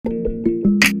Oh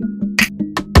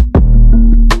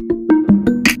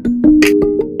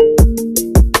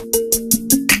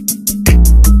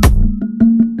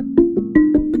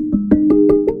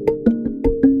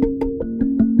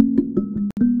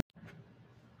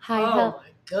my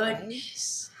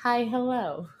goodness. Hi,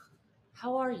 hello.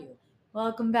 How are you?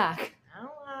 Welcome back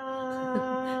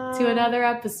Hello. to another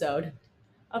episode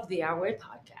of the Our Way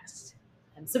podcast.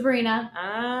 I'm Sabrina.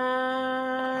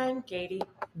 I'm Katie.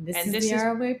 This is the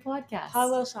Our Way podcast.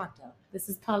 Palo Santo. This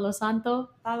is Palo Santo.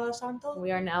 Palo Santo.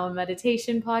 We are now a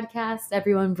meditation podcast.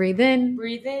 Everyone breathe in.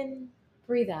 Breathe in.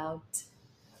 Breathe out.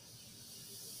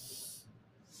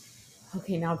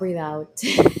 Okay, now breathe out.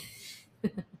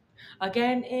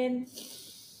 Again in.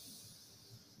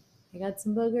 I got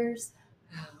some boogers.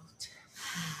 Out.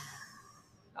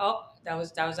 Oh, that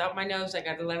was out my nose. I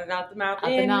got to let it out the mouth.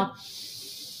 Out in. the mouth.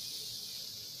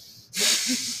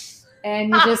 And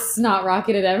you just snot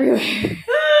rocketed everywhere.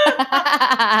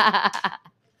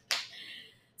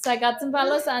 So I got some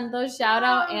Palo Santo. Shout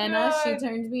out Anna. God. She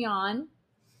turned me on.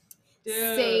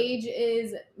 Dude. Sage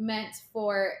is meant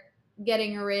for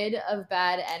getting rid of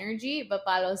bad energy, but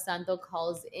Palo Santo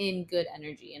calls in good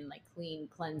energy and like clean,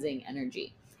 cleansing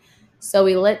energy. So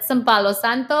we lit some Palo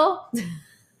Santo.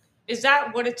 Is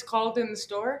that what it's called in the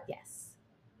store? Yes.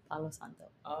 Palo Santo.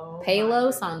 Oh. Palo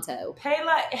Santo.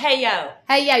 Palo. Hey, yo.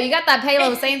 Hey, yo, you got that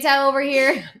Palo Santo over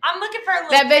here? I'm looking for a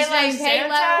little That bitch Palo named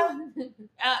Santo.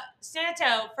 Palo?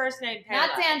 Santo, first name Palo.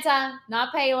 Not Santa.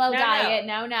 Not Palo No, diet.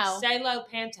 No. Salo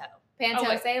Panto. Panto Oh,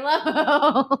 wait.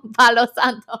 Salo. Palo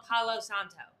Santo. Palo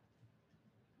Santo.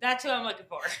 That's who I'm looking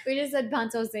for. We just said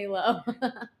Panto Salo.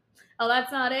 Oh,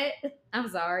 that's not it? I'm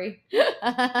sorry.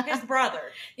 His brother.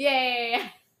 Yeah.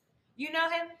 You know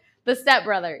him? The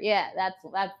stepbrother. Yeah, that's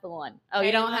the one. Oh,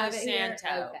 you don't Palo have it here?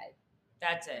 Santo. Okay.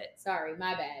 That's it. Sorry,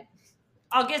 my bad.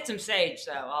 I'll get some sage,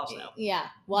 though, also. Yeah,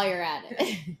 while you're at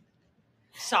it.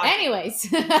 Sorry. Anyways.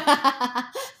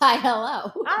 Hi,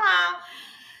 hello. Hello.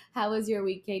 How was your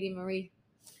week, Katie Marie?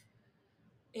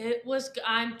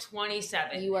 I'm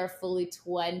 27. You are fully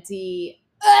 20.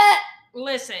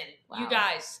 Listen, Wow. you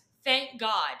guys, thank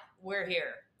God we're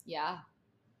here. Yeah.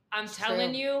 I'm It's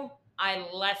telling true. you, I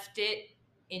left it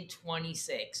in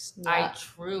 26. Yeah. I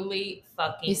truly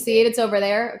fucking You see it? It's over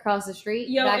there across the street.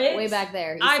 Yo, way back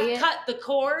there. You see I've it? cut the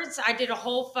cords. I did a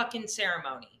whole fucking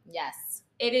ceremony. Yes.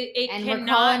 It And cannot. we're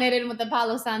calling it in with the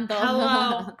Palo Santo.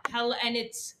 Hello, and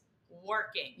it's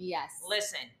working. Yes.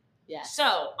 Listen. Yes.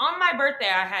 So on my birthday,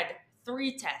 I had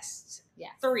 3 tests.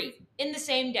 Yes. 3 in the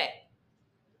same day.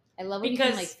 I love when you can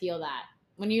Because- like feel that.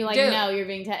 When you like Dude. know you're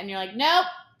being and you're like, nope.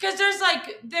 Because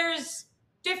there's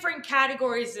different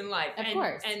categories in life. Of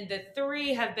course. And the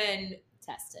 3 have been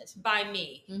Tested. by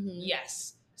me. Mm-hmm.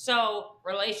 Yes. So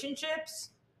relationships,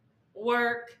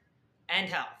 work, and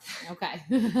health. Okay.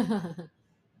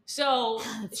 So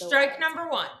That's so strike wild. number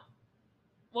 1.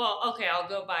 Well, okay, I'll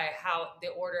go by how the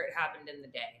order it happened in the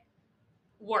day.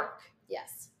 Work.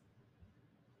 Yes.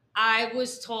 I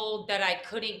was told that I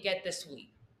couldn't get the suite.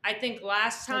 I think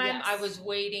last time Yes. I was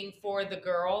waiting for the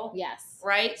girl. Yes.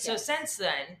 Right? So Yes. since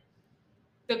then,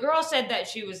 the girl said that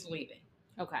she was leaving.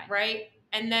 Okay. Right?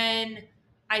 And then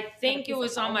I think piece it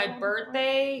was of on my photo on the floor?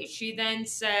 birthday. She then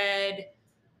said,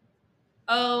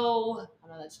 oh,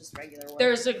 no, that's just regular work.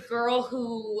 there's a girl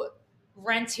who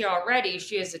rents here already.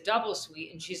 She has a double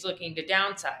suite and she's looking to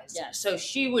downsize. Yes. So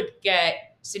she would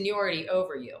get seniority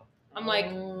over you. I'm like,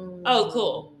 oh,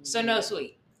 cool. So no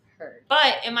suite. Heard.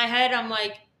 But in my head, I'm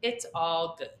like, it's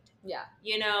all good. Yeah.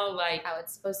 You know, like How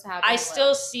it's supposed to happen. I will.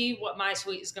 still see what my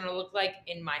suite is going to look like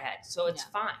in my head. So it's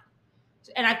Yeah. fine.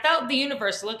 And I felt the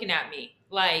universe looking at me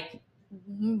like,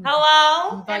 Mhm.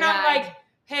 hello. Bye And I'm bye. like,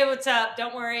 hey, what's up?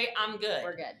 Don't worry. I'm good.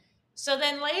 We're good. So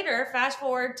then later, fast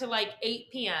forward to like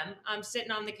 8 p.m., I'm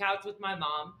sitting on the couch with my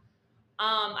mom.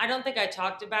 I don't think I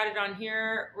talked about it on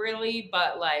here really,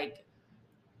 but like,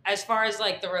 as far as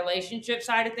like the relationship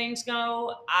side of things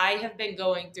go, I have been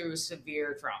going through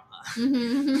severe trauma.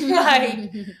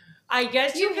 Like, I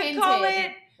guess you could call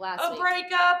it last a week.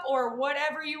 breakup or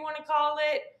whatever you want to call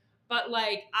it. But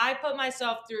like, I put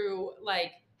myself through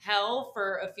like hell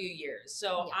for a few years.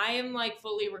 So Yeah. I am like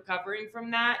fully recovering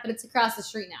from that. But it's across the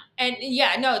street now. And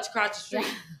yeah, no, it's across the street.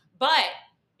 Yeah. But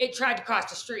it tried to cross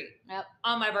the street Yep.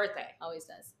 on my birthday. Always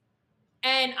does.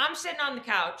 And I'm sitting on the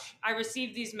couch. I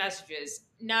received these messages,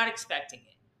 not expecting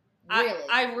it. Really?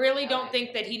 I really don't Okay.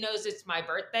 think that he knows it's my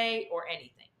birthday or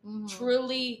anything. Mhm.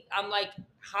 Truly, I'm like,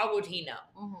 how would he know?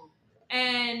 Mhm.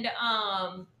 And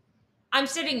I'm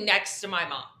sitting next to my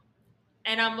mom.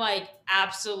 And I'm like,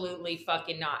 absolutely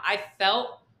fucking not. I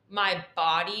felt my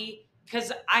body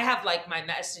because I have like my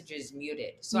messages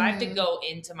muted. So I have to go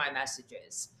into my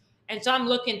messages. And so I'm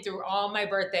looking through all my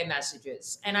birthday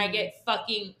messages and I get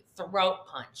fucking throat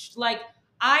punched. Like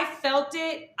I felt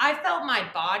it. I felt my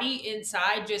body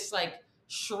inside just like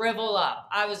shrivel up.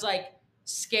 I was like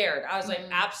scared. I was like,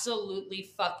 absolutely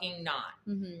fucking not.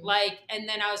 Like, and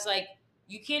then I was like,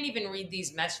 you can't even read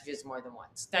these messages more than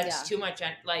once. That's too much.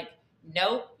 Like,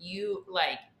 nope, you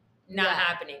like not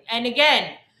happening. And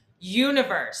again,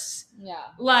 universe. Yeah.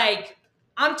 Like,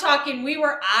 I'm talking, we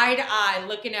were eye to eye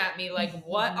looking at me like,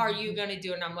 what are you going to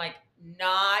do? And I'm like,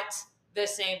 not the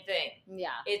same thing.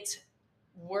 Yeah.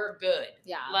 We're good.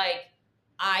 Yeah. Like,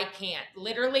 I can't.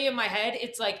 Literally in my head,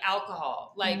 it's like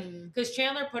alcohol. Like, because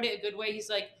Chandler put it a good way. He's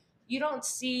like, you don't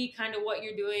see kind of what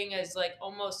you're doing as like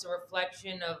almost a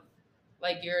reflection of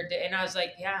like your day. And I was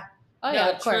like, yeah. Oh, no, yeah,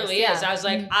 it truly is. I was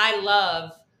like, I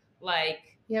love like.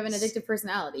 You have an addictive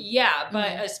personality. Yeah,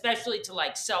 but especially to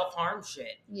like self-harm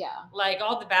shit. Yeah. Like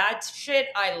all the bad shit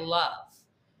I love.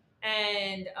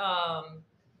 And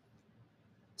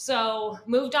so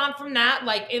moved on from that,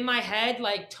 like in my head,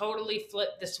 like totally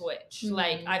flipped the switch.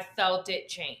 Like I felt it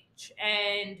change.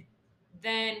 And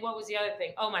then what was the other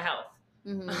thing? Oh, my health.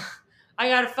 I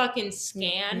got a fucking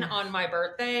scan on my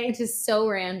birthday. Which is so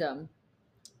random.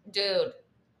 Dude.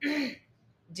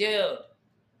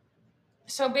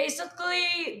 So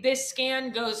basically, this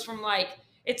scan goes from like,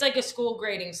 it's like a school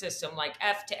grading system, like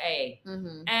F to A.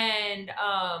 And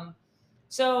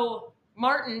so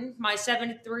Martin, my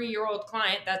 73-year-old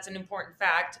client, that's an important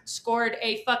fact, scored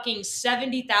a fucking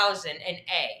 70,000 in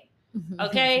A.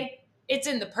 Okay? It's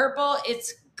in the purple.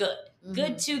 It's good.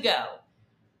 Good to go.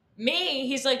 Me,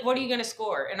 he's like, what are you going to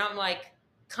score? And I'm like,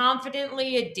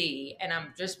 confidently a D, and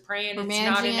I'm just praying it's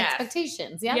not an F.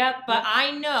 Expectations. Yep, but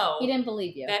I know he didn't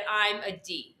believe you that I'm a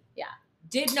D. Yeah,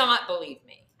 did not believe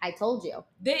me. I told you.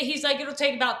 He's like, it'll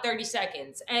take about 30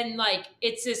 seconds, and like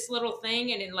it's this little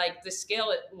thing, and in like the scale,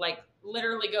 it like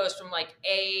literally goes from like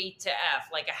A to F,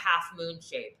 like a half moon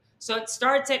shape. So it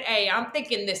starts at A. I'm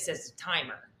thinking this is a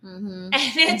timer. And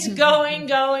it's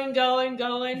going.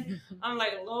 I'm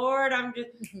like, Lord, I'm just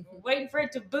waiting for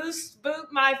it to boot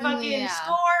my fucking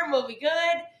score, and we'll be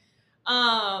good.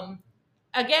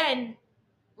 Again,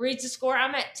 reads the score.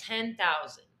 I'm at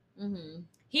 10,000.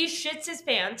 He shits his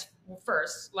pants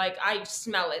first. Like, I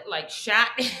smell it, like shat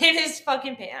in his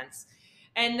fucking pants.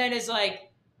 And then is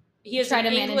like, he has an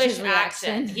English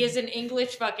accent. He has an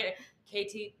English fucking...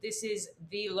 Katie, this is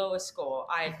the lowest score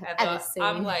I've ever.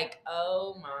 I'm like,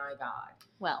 oh my God.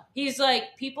 Well, he's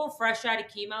like, people fresh out of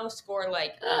chemo score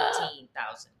like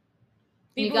 18,000.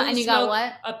 You got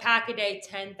what? A pack a day,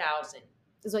 10,000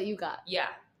 is what you got. Yeah,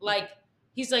 like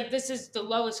he's like, this is the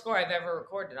lowest score I've ever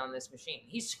recorded on this machine.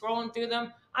 He's scrolling through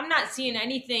them. I'm not seeing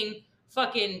anything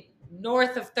fucking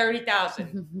north of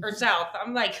 30,000 or south.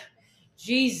 I'm like,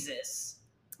 Jesus.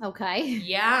 Okay.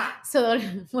 Yeah. So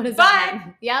what is that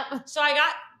mean? Yep. So I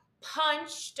got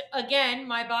punched again.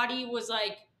 My body was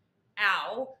like,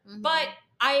 ow. But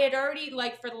I had already,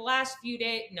 like, for the last few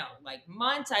days, no, like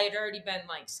months, I had already been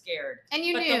like scared. And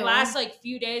you knew. But the last like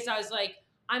few days, I was like,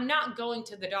 I'm not going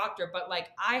to the doctor, but like,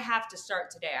 I have to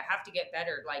start today. I have to get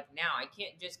better like now. I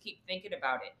can't just keep thinking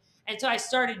about it. And so I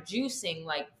started juicing.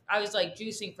 Like, I was like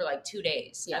juicing for like 2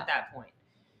 days at that point.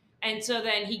 And so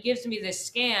then he gives me this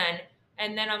scan.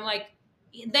 And then I'm like,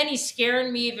 then he's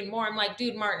scaring me even more. I'm like,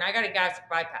 dude, Martin, I got a gastric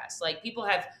bypass. Like, people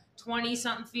have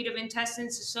 20-something feet of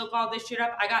intestines to soak all this shit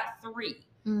up. I got 3.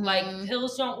 Like,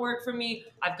 pills don't work for me.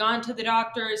 I've gone to the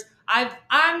doctors.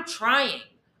 I'm trying.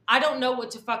 I don't know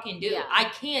what to fucking do. Yeah. I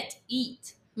can't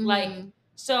eat. Like,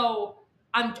 so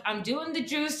I'm doing the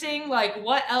juicing. Like,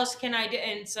 what else can I do?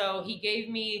 And so he gave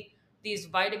me these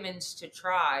vitamins to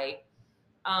try.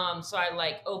 So I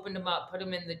like opened them up, put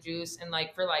them in the juice, and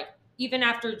like for like, even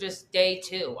after just day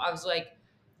 2, I was like,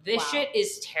 this shit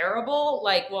is terrible.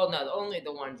 Like, well, no, only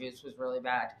the one juice was really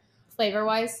bad. Flavor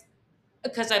wise?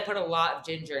 Because I put a lot of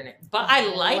ginger in it. But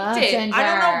I liked it. Ginger. I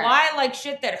don't know why I like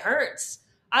shit that hurts.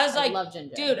 I was like, love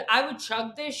ginger. Dude, I would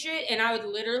chug this shit and I would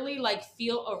literally like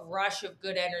feel a rush of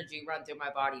good energy run through my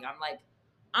body. I'm like,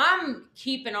 I'm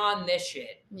keeping on this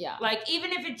shit. Yeah. Like,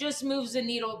 even if it just moves the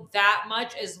needle that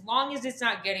much, as long as it's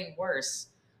not getting worse,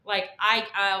 like,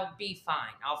 I'll be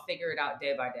fine. I'll figure it out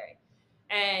day by day.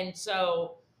 And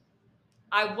so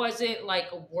I wasn't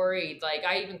like worried. Like,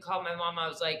 I even called my mom. I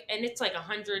was like, and it's like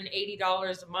 $180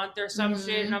 a month or some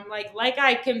shit. And I'm like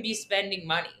I can be spending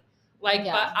money. Like,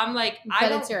 but I'm like,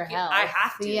 but it's your health. I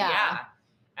have to. Yeah.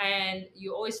 And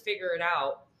you always figure it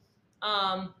out.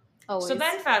 Always. So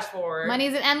then fast forward.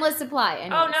 Money's an endless supply.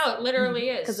 Oh, no, it literally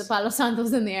is. Because the Palo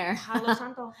Santo's in the air. Palo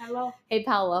Santo, hello. Hey,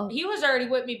 Paolo. He was already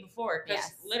with me before because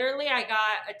Yes. literally I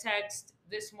got a text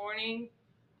this morning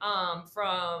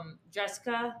from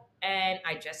Jessica, and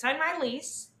I just signed my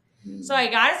lease. So I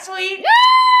got to sleep.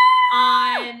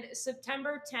 On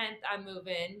September 10th, I move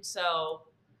in. So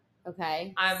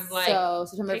okay. I'm like so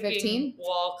September picking 15th,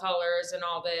 wall colors and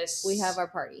all this. we have our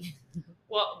party.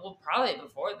 Well, probably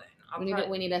before then.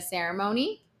 We need a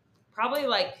ceremony. Probably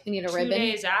like we need a 2 ribbon.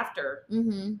 days after.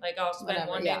 Mm-hmm. Like I'll spend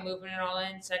Whatever, one day moving it all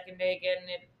in, second day getting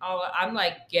it all. I'm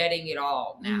like getting it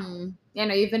all now. Mm-hmm. Yeah,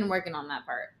 no, you've been working on that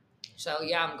part. So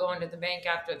yeah, I'm going to the bank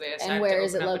after this. And where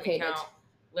is it located?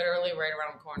 Literally right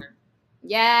around the corner.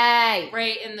 Yay!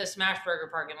 Right in the Smashburger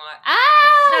parking lot.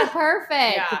 Ah,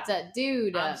 perfect. Yeah.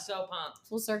 Dude. I'm so pumped.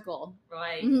 Full circle.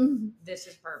 Like, this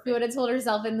is perfect. You would have told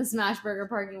herself in the Smashburger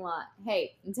parking lot,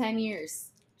 hey, in 10 years,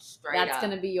 that's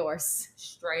going to be yours.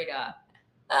 Straight up.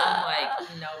 I'm like,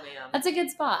 no, ma'am. That's a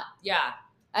good spot. Yeah.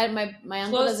 My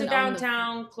uncle close doesn't to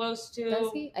downtown, close to...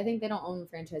 Does he? I think they don't own the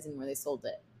franchise anymore. They sold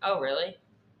it. Oh, really?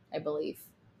 I believe.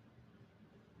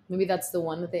 Maybe that's the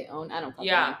one that they own. I don't know.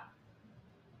 Yeah.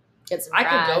 Get some I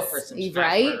could go for some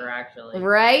Smashburger, actually.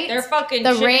 Right? They're fucking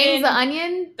the chicken, rings, the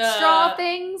onion straw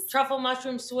things. Truffle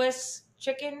mushroom Swiss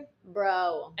chicken.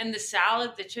 Bro. And the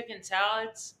salad, the chicken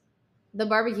salads. The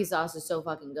barbecue sauce is so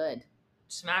fucking good.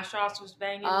 Smash sauce was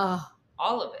banging.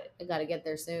 All of it. I gotta get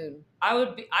there soon. I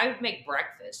would make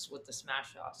breakfast with the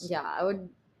smash sauce. Yeah, I would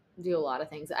do a lot of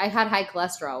things. I had high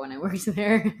cholesterol when I worked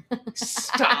there.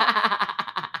 Stop.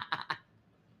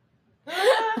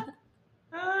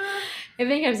 I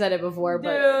think I've said it before,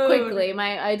 but quickly,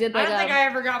 I did like. I don't think I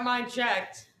ever got mine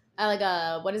checked.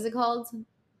 What is it called?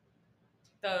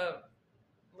 The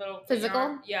little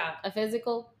physical. Yeah, a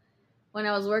physical. When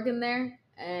I was working there,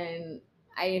 and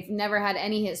I've never had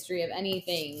any history of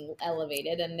anything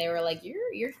elevated, and they were like,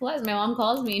 "Your cholesterol." My mom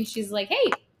calls me and she's like,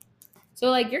 "Hey, so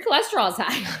like your cholesterol's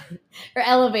high or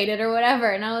elevated or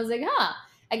whatever," and I was like, "Huh."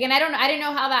 Again, I didn't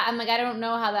know how that. I'm like, I don't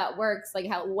know how that works.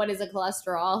 Like, what is a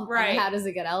cholesterol? Right. And how does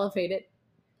it get elevated?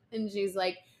 And she's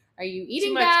like, "Are you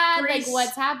eating bad? Grease. Like,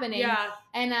 what's happening?" Yeah.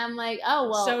 And I'm like, "Oh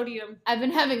well, sodium. I've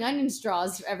been having onion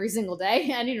straws every single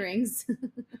day, onion rings."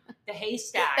 The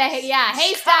haystacks.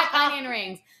 Haystack onion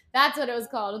rings. That's what it was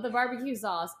called with the barbecue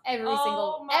sauce. Every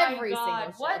single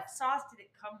shift. What sauce did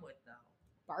it come with though?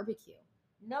 Barbecue.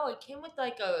 No, it came with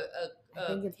like a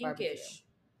pinkish barbecue.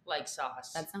 Like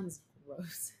sauce. That sounds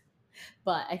gross,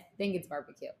 but I think it's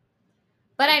barbecue.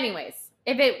 But anyways,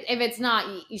 if it's not,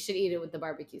 you should eat it with the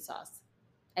barbecue sauce.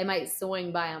 I might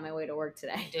swing by on my way to work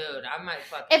today. Dude, I might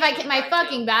fucking. If I can, my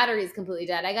fucking battery is completely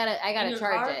dead. I gotta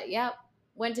charge it. Yep.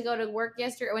 Went to go to work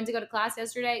yesterday. Went to go to class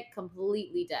yesterday.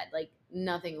 Completely dead. Like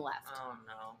nothing left. Oh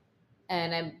no.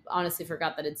 And I honestly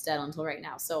forgot that it's dead until right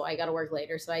now. So I gotta work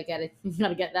later. So I gotta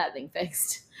get that thing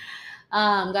fixed.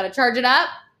 Gotta charge it up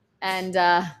and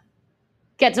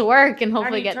get to work and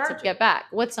hopefully get back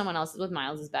with someone else with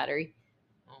Miles's battery.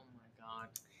 Oh my god.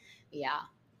 Yeah.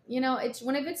 You know, if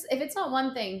it's not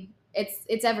one thing,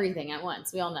 it's everything at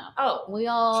once. We all know. Oh, we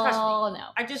all know.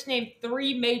 I just named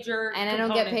 3 major, and I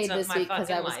don't get paid this week because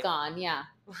I was gone. Yeah,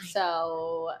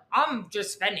 so I'm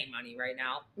just spending money right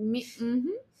now.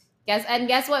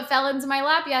 Guess what fell into my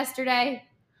lap yesterday?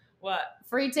 What?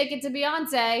 Free ticket to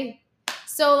Beyonce.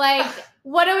 So like,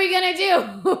 what are we gonna do?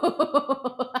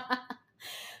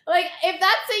 Like, if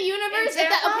that's the universe,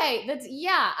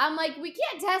 I'm like, we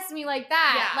can't test me like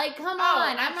that. Yeah. Like, come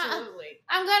on. Absolutely.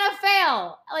 I'm gonna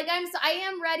fail. Like, I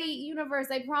am ready, universe.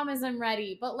 I promise I'm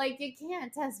ready. But like, you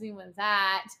can't test me with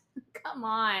that. Come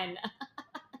on.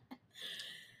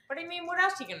 What do you mean? What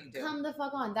else are you gonna do? Come the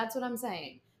fuck on. That's what I'm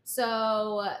saying.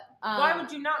 So, why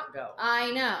would you not go?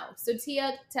 I know. So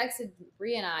Tia texted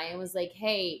Brie and I and was like,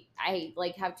 "Hey, I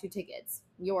like have 2 tickets,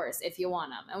 yours if you want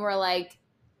them." And we're like,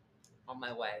 on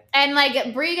my way. And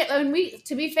like Brie, and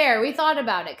to be fair, we thought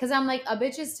about it because I'm like, a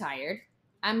bitch is tired.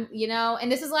 And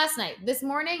this was last night. This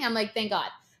morning, I'm like, thank God.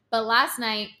 But last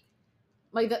night,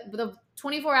 like the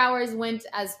 24 hours went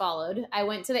as followed. I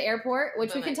went to the airport,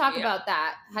 which we can talk about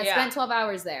that. I spent 12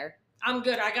 hours there. I'm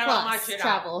good. I got all my shit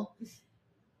travel.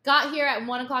 Got here at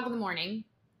 1:00 in the morning.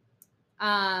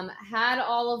 Had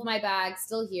all of my bags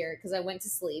still here because I went to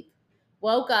sleep.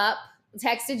 Woke up,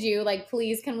 texted you like,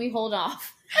 please, can we hold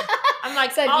off? I'm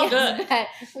like, all good.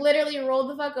 Literally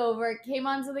rolled the fuck over, came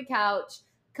onto the couch,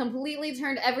 completely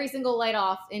turned every single light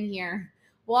off in here.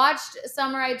 Watched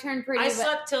Summer I Turned Pretty. I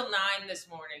slept till 9 this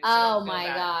morning. So oh my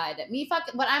God.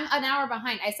 But I'm an hour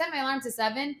behind. I set my alarm to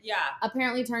 7. Yeah.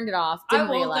 Apparently turned it off. I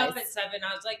woke up at 7.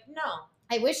 I was like, no.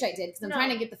 I wish I did because I'm No. trying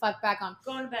to get the fuck back on.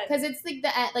 Go to bed. Because it's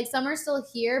like summer's still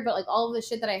here, but like all of the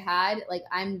shit that I had, like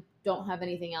don't have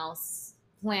anything else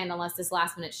planned unless this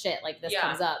last minute shit like this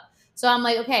comes up. So I'm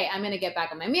like, okay, I'm gonna get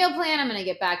back on my meal plan. I'm gonna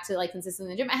get back to like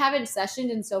consistently in the gym. I haven't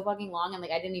sessioned in so fucking long, and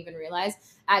like I didn't even realize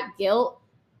at Guilt,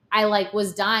 I like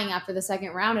was dying after the second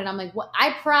round, and I'm like, what?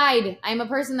 I'm a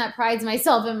person that prides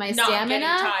myself in my stamina. Getting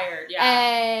tired, yeah.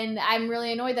 And I'm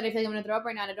really annoyed that I feel like I'm gonna throw up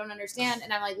right now, and I don't understand.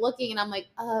 And I'm like looking, and I'm like,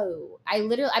 oh, I'm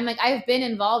like, I've been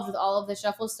involved with all of the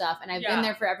shuffle stuff, and I've been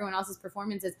there for everyone else's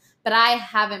performances, but I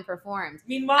haven't performed.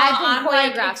 Meanwhile, I'm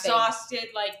like exhausted,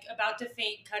 like about to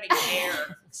faint, cutting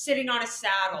hair, sitting on a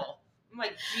saddle. I'm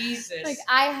like, Jesus. Like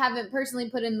I haven't personally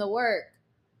put in the work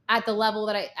at the level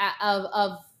that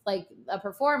of like a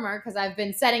performer, because I've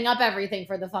been setting up everything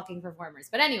for the fucking performers.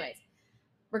 But anyways,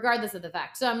 regardless of the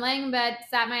fact. So I'm laying in bed,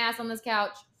 sat my ass on this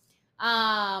couch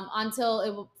until it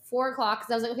was 4:00,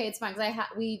 because I was like, okay, it's fine. Because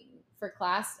for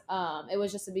class, it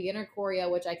was just a beginner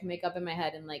choreo, which I can make up in my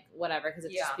head and like whatever, because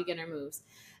it's just beginner moves.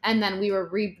 And then we were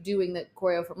redoing the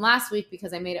choreo from last week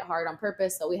because I made it hard on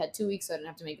purpose. So we had 2 weeks, so I didn't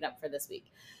have to make it up for this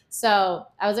week. So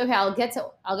I was okay. I'll get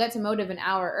to Motive an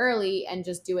hour early and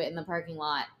just do it in the parking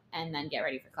lot and then get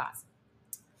ready for class.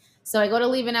 So I go to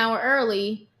leave an hour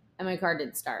early and my car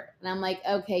didn't start. And I'm like,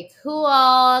 okay, cool.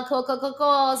 So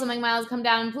I'm like, Miles, come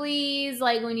down, please.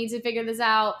 Like, we need to figure this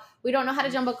out. We don't know how to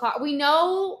jump a car. We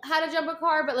know how to jump a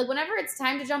car, but like whenever it's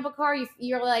time to jump a car,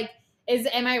 you're like,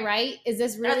 am I right? Is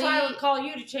this really? That's why I would call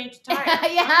you to change the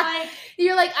tire. Yeah.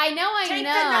 You're like, I know. Take the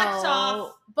nuts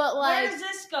off. But like, where does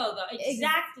this go though?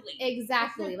 Exactly.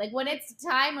 Exactly. Like when it's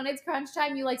crunch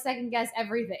time, you like second guess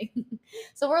everything.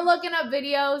 So we're looking up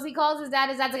videos. He calls his dad.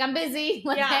 His dad's like, I'm busy.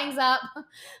 Like hangs up.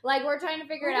 Like we're trying to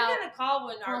figure it out. Who are we gonna call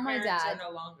when our parents are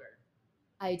no longer?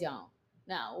 I don't.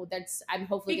 No, I'm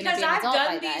hopefully because going to be an adult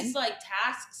by then. Because I've done these like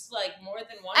tasks like more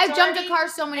than once. I've jumped a car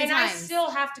so many times, and I still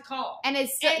have to call. And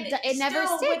it never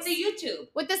sticks with the YouTube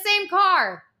with the same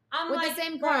car. I'm with like, the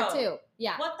same car too.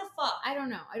 Yeah. What the fuck? I don't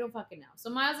know. I don't fucking know. So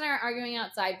Miles and I are arguing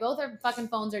outside. Both our fucking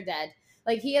phones are dead.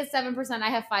 Like he has 7%, I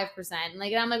have 5%. And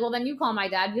I'm like, well then you call my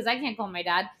dad because I can't call my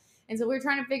dad. And so we're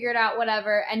trying to figure it out,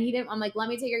 whatever. And he didn't. I'm like, let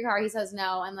me take your car. He says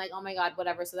no. I'm like, oh my god,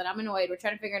 whatever. So then I'm annoyed. We're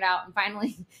trying to figure it out. And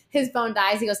finally, his phone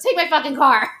dies. He goes, take my fucking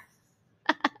car.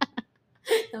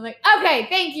 I'm like, okay,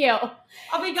 thank you.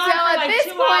 I'll be gone for like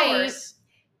 2 hours.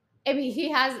 I mean,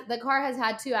 the car has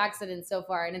had 2 accidents so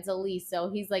far, and it's a lease. So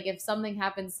he's like, if something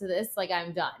happens to this, like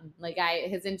I'm done. Like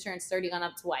his insurance has already gone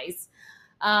up twice.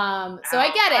 So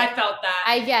I get it. I felt that.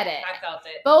 I get it. I felt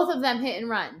it. Both of them hit and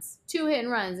runs. 2 hit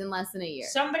and runs in less than a year.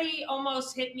 Somebody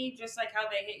almost hit me just like how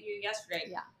they hit you yesterday.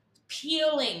 Yeah.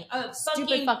 Peeling a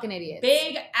stupid fucking idiots.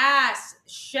 Big ass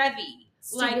Chevy.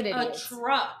 Stupid idiots. A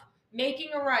truck. Making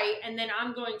a right, and then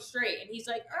I'm going straight. And he's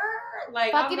like,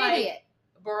 like fucking I'm idiot.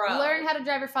 Like, bro. Learn how to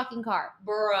drive your fucking car.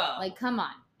 Bro. Like, come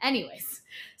on. Anyways.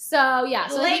 So, yeah.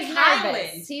 So Lake he's Highland.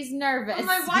 nervous. He's nervous. I'm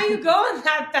like, why are you going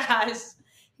that fast?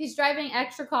 He's driving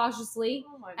extra cautiously.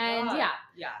 Oh my god. And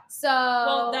yeah. So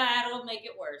well, that'll make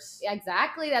it worse.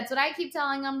 Exactly. That's what I keep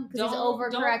telling him because he's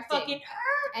overcorrecting. Don't fucking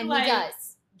and like, he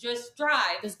does. Just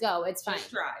drive. Just go. It's fine. Just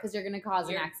drive. Because you're going to cause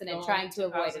an accident trying to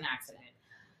avoid an accident.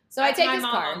 So That's I take my his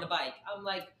mom car on the bike. I'm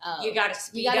like, you gotta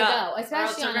speed up. You gotta go,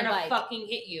 especially on the bike. They're gonna fucking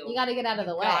hit you. You gotta get out of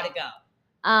the way. You gotta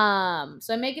go.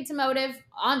 So I make it to Motive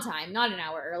on time, not an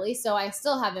hour early. So I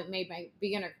still haven't made my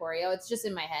beginner choreo. It's just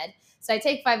in my head. So I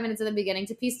take 5 minutes at the beginning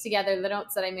to piece together the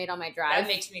notes that I made on my drive. That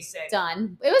makes me sick.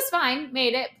 Done. It was fine.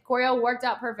 Made it. Choreo worked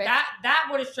out perfect. That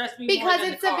would have stressed me because more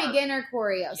than it's a beginner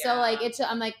choreo. Yeah. So like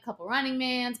I'm like a couple running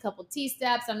mans, couple T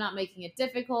steps. I'm not making it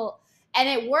difficult. And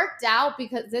it worked out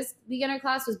because this beginner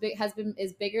class is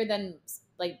bigger than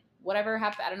like whatever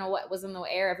happened. I don't know what was in the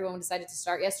air. Everyone decided to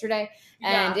start yesterday,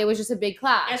 and it was just a big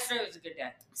class. Yesterday was a good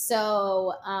day.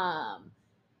 So,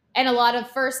 and a lot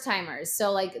of first timers.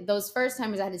 So like those first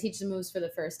timers, I had to teach the moves for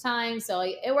the first time. So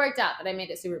like it worked out that I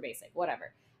made it super basic,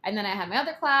 whatever. And then I had my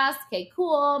other class. Okay,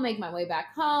 cool. Make my way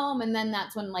back home, and then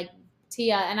that's when like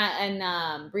Tia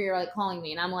and Brie are like calling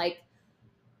me, and I'm like,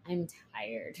 I'm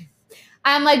tired.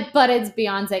 I'm like, but it's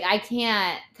Beyonce. I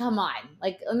can't. Come on.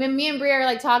 Like, I mean, me and Brie are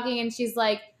like talking, and she's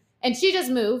like, and she just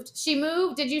moved. She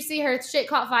moved. Did you see her shit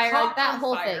caught fire? Like that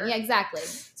whole thing. Yeah, exactly.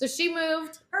 So she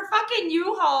moved. Her fucking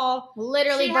U-Haul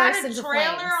literally burst into flames. She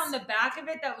had a trailer on the back of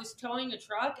it that was towing a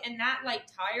truck, and that like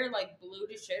tire like blew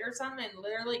to shit or something, and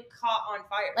literally caught on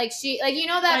fire. Like you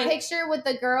know that picture with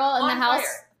the girl in the house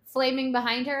flaming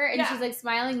behind her, and she's like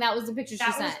smiling. That was the picture she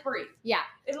sent. That was Brie. Yeah.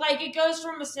 It goes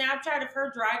from a Snapchat of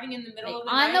her driving in the middle of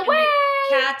the night. On the way.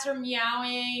 Cats are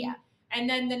meowing. Yeah. And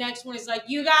then the next one is like,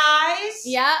 you guys.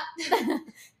 Yeah.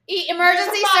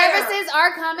 Emergency There's a fire. services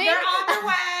are coming. They're on their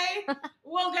way.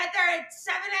 We'll get there at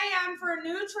 7 a.m. for a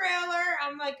new trailer.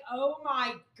 I'm like, oh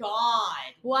my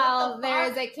God. Well, What the there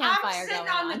fuck? is a campfire I'm sitting going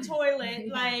on the toilet,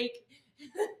 Yeah. like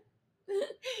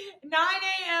 9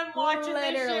 a.m. watching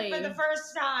this shit for the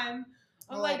first time.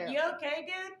 I'm like, you okay,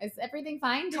 dude? Is everything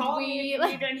fine? Did Call me we if you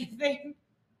need anything.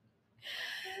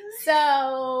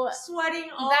 So Sweating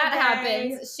all that day.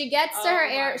 happens. She gets to Oh her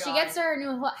my She God. gets to her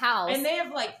new house. And they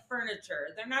have like furniture.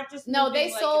 They're not just No, moving,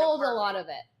 they like, sold an a lot apartment. of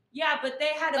it. Yeah, but they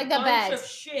had a Like the bunch bed. of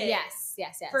shit. Yes.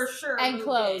 For sure. And moved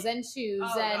clothes in. and shoes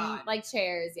Oh, and God. like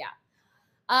chairs,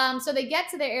 yeah. So they get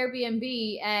to their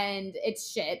Airbnb and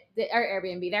it's shit. Our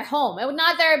Airbnb, their home. It was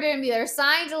not their Airbnb. They're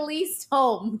signed leased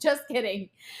home. Just kidding.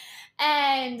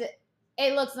 And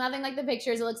it looks nothing like the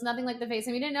pictures. It looks nothing like the face.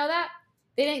 And we didn't know that.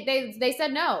 They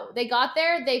said no. They got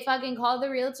there. They fucking called the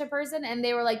realtor person and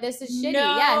they were like, "This is shitty."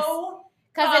 No. Yes,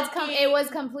 because it was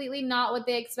completely not what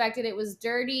they expected. It was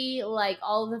dirty, like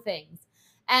all the things.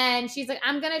 And she's like,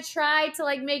 "I'm gonna try to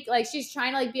like make like she's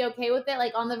trying to like be okay with it,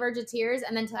 like on the verge of tears."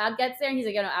 And then Todd gets there and he's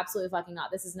like, "No, absolutely fucking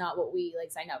not. This is not what we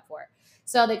like signed up for."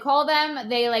 So they call them.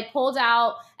 They like pulled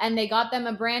out and they got them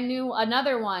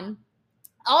another one,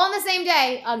 all on the same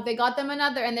day. They got them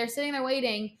another, and they're sitting there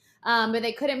waiting. But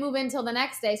they couldn't move in until the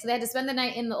next day, so they had to spend the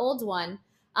night in the old one.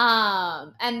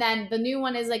 And then the new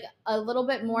one is like a little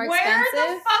bit more expensive.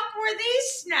 Where the fuck were these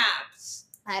snaps?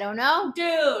 I don't know,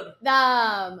 dude.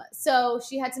 So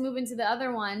she had to move into the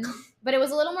other one, but it was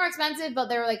a little more expensive. But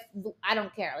they were like, I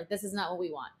don't care. Like, this is not what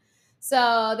we want.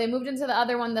 So they moved into the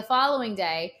other one the following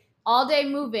day. All day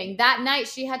moving. That night,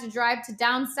 she had to drive to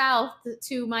down south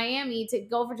to Miami to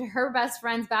go over to her best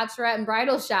friend's bachelorette and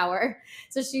bridal shower.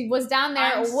 So she was down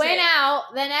there, went out.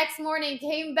 The next morning,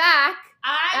 came back.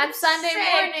 That Sunday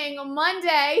morning,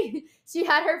 Monday, she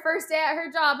had her first day at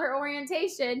her job, her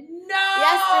orientation.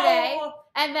 Yesterday,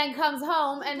 and then comes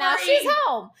home, and now she's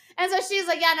home. And so she's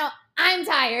like, "Yeah, no, I'm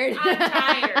tired.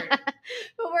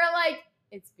 But we're like,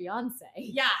 it's Beyonce.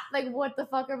 Yeah. Like, what the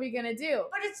fuck are we gonna do?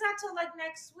 But it's not till like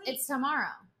next week. It's tomorrow.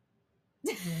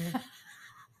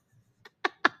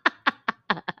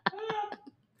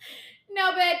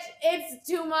 No, bitch. It's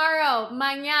tomorrow.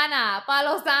 Mañana.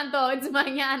 Palo Santo. It's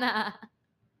mañana.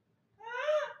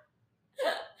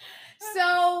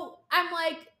 So I'm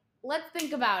like, let's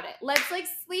think about it. Let's like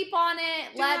sleep on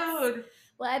it. Dude.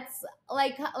 Let's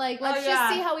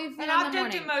just see how we feel in the morning. An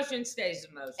object emotion stays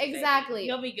emotion. Exactly. Baby.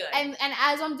 You'll be good. And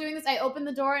as I'm doing this, I open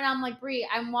the door and I'm like, Brie,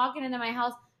 I'm walking into my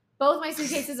house. Both my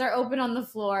suitcases are open on the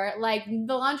floor. Like,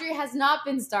 the laundry has not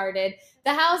been started.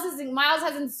 The house Miles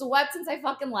hasn't swept since I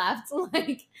fucking left.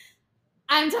 Like,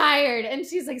 I'm tired. And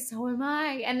she's like, so am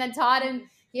I. And then Todd and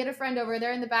he had a friend over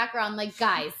there in the background, like,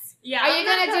 guys, are you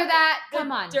gonna do that?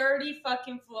 Come on. Dirty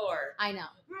fucking floor. I know.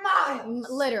 Miles.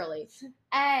 Literally.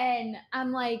 And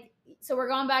I'm like, so we're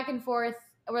going back and forth.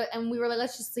 And we were like,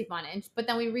 let's just sleep on it. But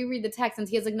then we reread the text and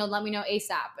he's like, no, let me know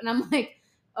ASAP. And I'm like,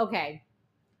 okay.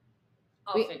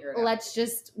 I'll figure it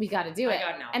out. We got to do it. I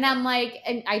got an outfit. And I'm like,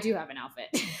 and I do have an outfit.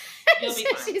 You'll be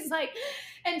fine. She's like,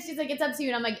 it's up to you.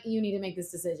 And I'm like, you need to make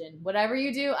this decision. Whatever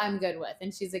you do, I'm good with.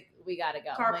 And she's like, we got to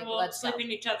go. Carpool, let's sleep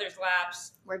in each other's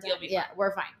laps. We're done. You'll be fine. Yeah,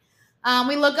 we're fine.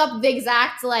 We look up the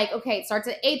exact, like, okay, it starts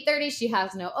at 8:30. She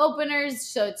has no openers.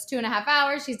 So it's 2.5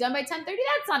 hours. She's done by 10:30.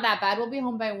 That's not that bad. We'll be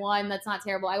home by 1. That's not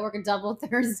terrible. I work a double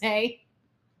Thursday.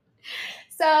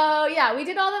 So yeah, we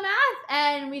did all the math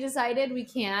and we decided we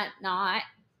can't not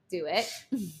do it.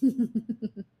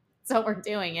 So we're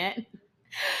doing it.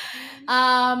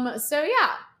 So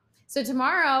yeah. So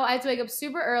tomorrow I have to wake up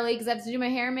super early because I have to do my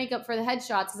hair and makeup for the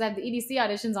headshots because I have the EDC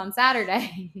auditions on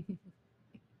Saturday.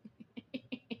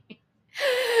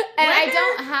 And I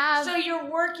don't have. So you're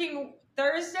working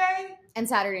Thursday and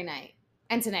Saturday night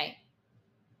and tonight.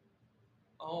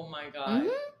 Oh my God. Mm-hmm.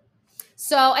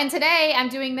 So, and today I'm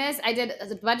doing this. I did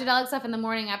a bunch of Delic stuff in the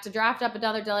morning. I have to draft up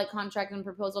another Delic contract and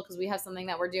proposal because we have something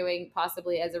that we're doing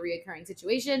possibly as a reoccurring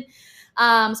situation. So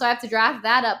I have to draft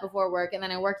that up before work, and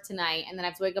then I work tonight, and then I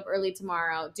have to wake up early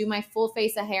tomorrow, do my full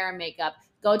face of hair and makeup,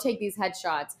 go take these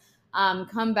headshots,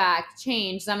 come back,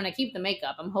 change. So I'm going to keep the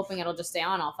makeup. I'm hoping it'll just stay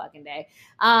on all fucking day.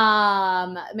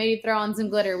 Maybe throw on some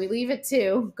glitter. We leave at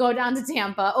 2, go down to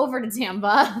Tampa, over to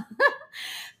Tampa,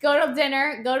 go to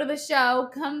dinner, go to the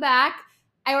show, come back.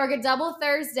 I work a double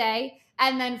Thursday,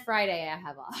 and then Friday I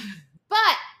have off.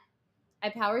 But I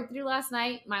powered through last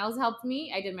night. Miles helped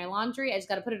me. I did my laundry. I just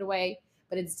got to put it away,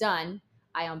 but it's done.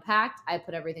 I unpacked. I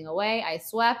put everything away. I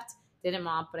swept. Didn't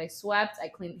mop, but I swept.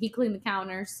 He cleaned the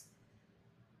counters.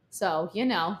 So,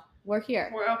 we're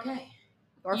here. We're okay.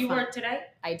 You work today?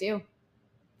 I do.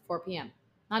 4 p.m.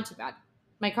 Not too bad.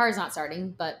 My car's not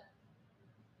starting, but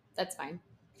that's fine.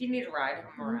 If you need a ride,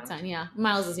 I'm around. Fine, yeah.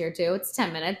 Miles is here too. It's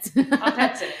 10 minutes. I'll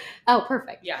text it. Oh,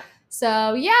 perfect. Yeah.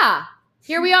 So yeah,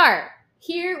 here we are.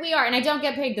 And I don't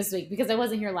get paid this week because I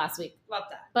wasn't here last week. Love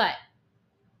that. But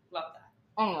love that.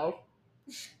 Oh,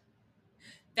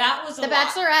 that was a The lot.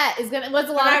 Bachelorette was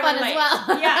a lot of fun as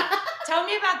well. Yeah. Tell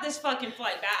me about this fucking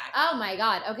flight back. Oh my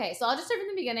god. Okay, so I'll just start from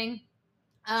the beginning.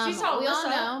 She saw we Alyssa,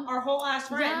 all know our whole ass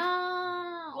friend.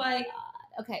 Yeah. Like,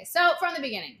 okay, so from the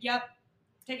beginning. Yep.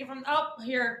 Take it from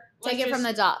here. Take it from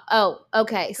the top. Oh,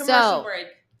 okay. Commercial break.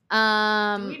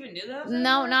 Do we even do those?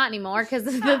 No, not anymore because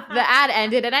the ad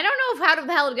ended, and I don't know how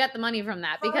the hell to get the money from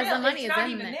that For because real, the money it's is not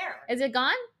in even there. Is it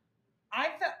gone? I've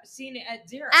seen it at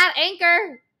 0. At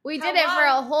Anchor, we did it for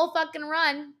a whole fucking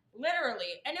run.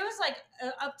 Literally, and it was like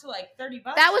up to like $30.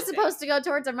 That was supposed to go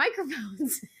towards our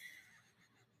microphones.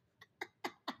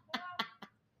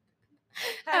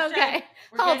 Okay,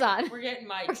 hold on. We're getting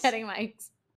mics. We're getting mics.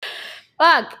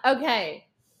 Fuck. Okay.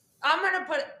 I'm gonna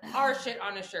put our shit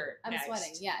on a shirt. I'm next.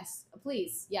 sweating. Yes,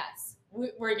 please. Yes.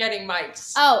 We're getting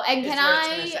mics. Oh, and can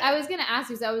I was gonna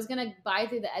ask you. So I was gonna buy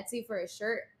through the Etsy for a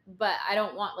shirt, but I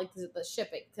don't want like the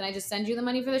shipping. Can I just send you the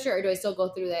money for the shirt, or do I still go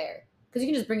through there? Because you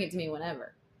can just bring it to me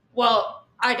whenever. Well,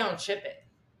 I don't ship it.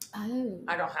 Oh.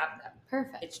 I don't have that.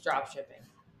 Perfect. It's drop shipping.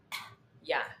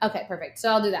 Yeah. Okay, perfect. So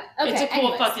I'll do that. Okay. It's a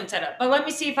cool fucking setup. But let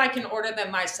me see if I can order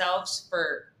them myself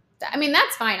for. I mean,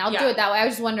 that's fine. I'll do it that way. I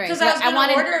was just wondering. Because I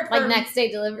wanted order like next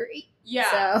day delivery.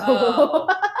 Yeah. So.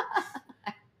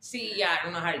 See, yeah, I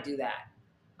don't know how to do that.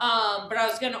 But I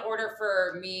was gonna order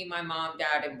for me, my mom,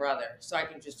 dad, and brother, so I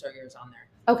can just throw yours on there.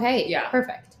 Okay. Yeah.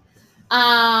 Perfect.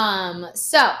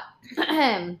 So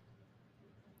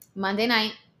Monday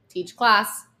night, teach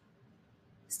class,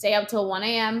 stay up till 1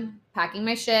 a.m., packing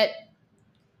my shit.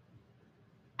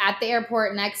 At the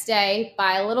airport next day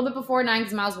by a little bit before 9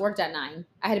 because Miles worked at 9.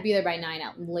 I had to be there by 9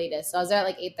 at latest. So I was there at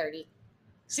like 8:30.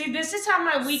 See, this is how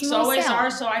my weeks always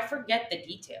are, so I forget the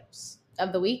details.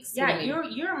 Of the weeks? Yeah,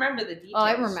 you remember the details. Oh,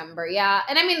 I remember, yeah.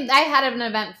 And I mean, I had an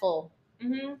eventful,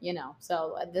 mm-hmm.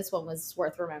 So this one was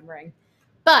worth remembering.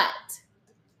 But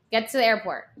get to the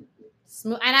airport.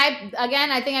 And I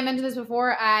think I mentioned this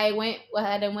before. I went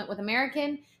ahead and went with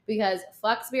American because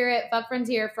fuck Spirit, fuck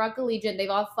Frontier, fuck Allegiant. They've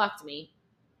all fucked me.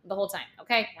 The whole time,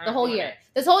 okay? The whole year.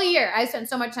 This whole year, I spent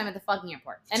so much time at the fucking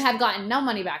airport and have gotten no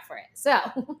money back for it. So,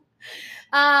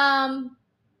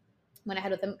 went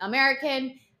ahead with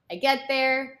American. I get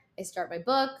there. I start my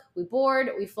book. We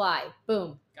board. We fly.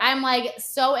 Boom. I'm like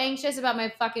so anxious about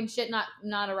my fucking shit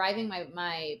not arriving,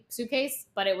 my suitcase,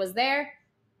 but it was there.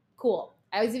 Cool.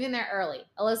 I was even there early.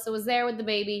 Alyssa was there with the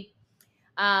baby.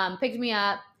 Picked me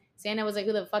up. Santa was like,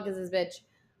 "Who the fuck is this bitch?"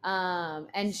 And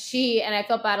I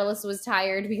felt bad. Alyssa was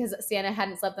tired because Sienna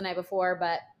hadn't slept the night before,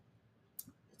 but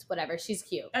it's whatever. She's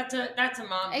cute. That's a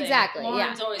mom thing. Exactly.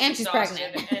 Lauren's yeah. Always and she's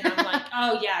pregnant. And I'm like,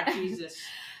 oh yeah, Jesus.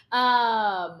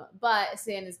 But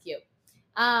Sienna's cute.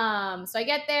 So I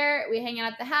get there. We hang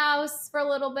out at the house for a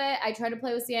little bit. I try to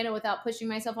play with Sienna without pushing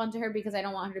myself onto her because I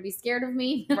don't want her to be scared of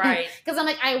me. Right. Because I'm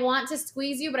like, I want to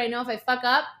squeeze you, but I know if I fuck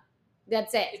up,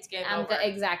 that's it. It's game over.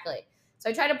 Exactly. So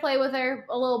I try to play with her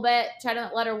a little bit, try to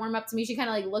let her warm up to me. She kind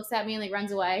of like looks at me and like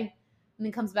runs away and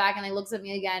then comes back and like looks at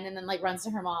me again and then like runs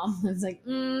to her mom. It's like, I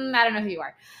don't know who you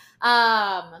are.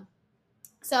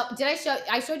 So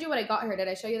I showed you what I got her. Did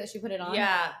I show you that she put it on?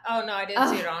 Yeah. Oh no, I didn't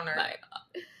see it on her.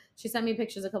 She sent me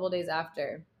pictures a couple days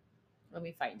after. Let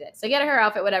me find it. So I get her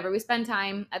outfit, whatever. We spend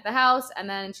time at the house and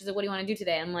then she's like, what do you want to do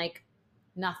today? I'm like,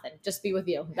 nothing. Just be with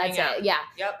you. That's it. Yeah.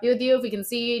 Yep. Be with you. If we can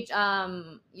see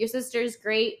your sister's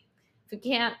great. If we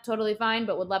can't, totally fine,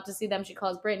 but would love to see them. She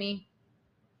calls Brittany.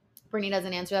 Brittany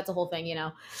doesn't answer. That's a whole thing,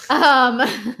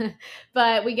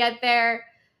 But we get there.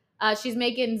 She's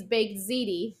making baked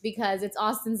ziti because it's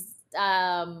Austin's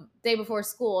day before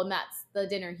school, and that's the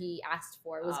dinner he asked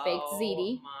for. It was baked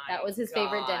ziti. That was his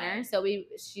favorite dinner. So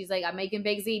she's like, I'm making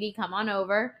baked ziti. Come on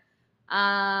over.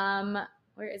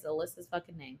 Where is Alyssa's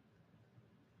fucking name?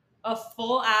 A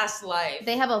full ass life.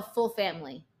 They have a full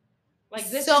family. Like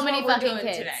this so is many what fucking we're doing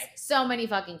kids. Today. So many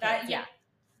fucking kids. Yeah.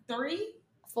 3?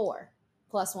 4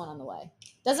 plus 1 on the way.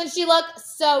 Doesn't she look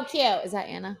so cute? Is that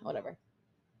Anna? Whatever.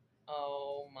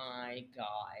 Oh my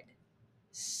God.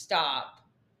 Stop.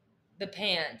 The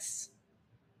pants.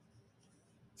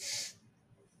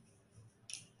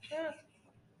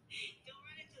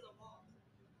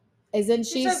 Isn't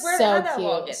she like, so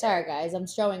cute? Sorry, guys. I'm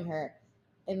showing her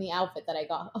in the outfit that I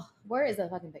got. Oh, where is the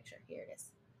fucking picture? Here it is.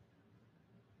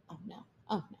 Oh, no.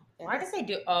 Oh, no. Why did they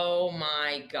do? Oh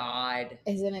my God.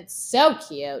 Isn't it so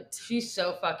cute? She's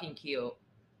so fucking cute.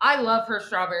 I love her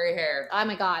strawberry hair. Oh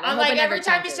my god! I'm like, every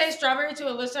time you say strawberry to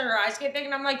Alyssa, her eyes get big,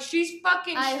 and I'm like, she's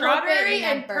fucking strawberry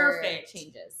and perfect.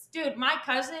 Changes. Dude, my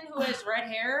cousin who has red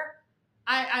hair,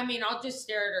 I mean, I'll just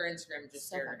stare at her Instagram, just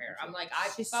stare at her hair. I'm like, I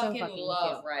fucking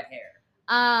love red hair.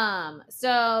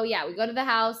 So yeah, we go to the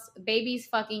house. Baby's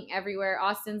fucking everywhere.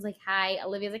 Austin's like, hi.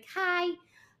 Olivia's like, hi.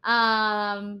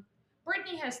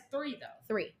 Brittany has 3 though.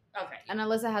 3. Okay. And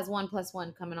Alyssa has 1 +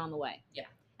 1 coming on the way. Yeah.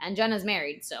 And Jenna's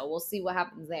married, so we'll see what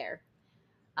happens there.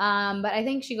 But I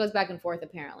think she goes back and forth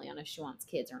apparently on if she wants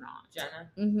kids or not.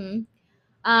 Jenna. Mm-hmm.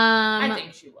 I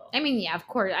think she will. I mean, yeah, of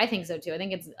course. I think so too. I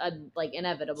think it's like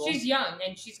inevitable. She's young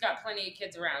and she's got plenty of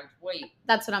kids around. Wait.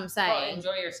 That's what I'm saying. Oh,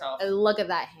 enjoy yourself. Look at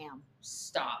that ham.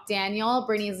 Stop. Daniel,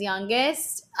 Brittany's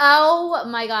youngest. Oh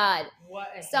my god. What?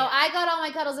 I got all my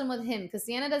cuddles in with him because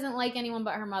Sienna doesn't like anyone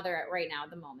but her mother right now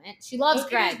at the moment. She loves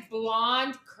Greg. At his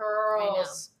blonde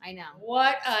curls. I know.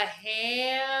 What a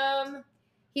ham.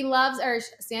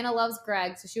 Sienna loves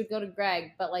Greg, so she would go to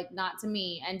Greg, but like not to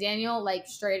me. And Daniel like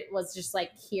straight was just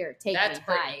like, here, take That's me.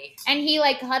 Brittany. And he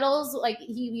like cuddles, like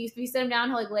if you sit him down,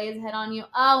 he'll like lay his head on you.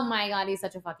 Oh my god, he's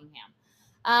such a fucking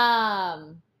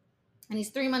ham. And he's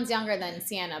 3 months younger than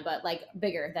Sienna, but like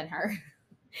bigger than her.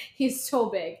 He's so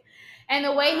big. And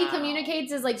the way he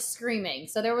communicates is like screaming.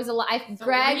 So there was a lot.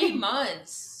 3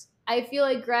 months. I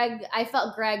felt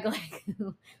Greg like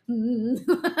I'm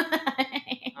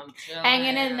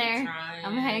hanging in there.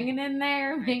 I'm hanging in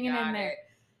there. I'm hanging in there.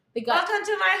 They got welcome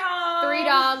to my home. 3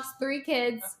 dogs, 3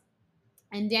 kids.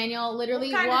 And Daniel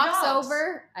literally walks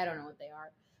over. I don't know what they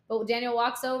are. But Daniel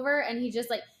walks over and he just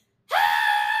like,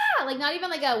 ah! Like not even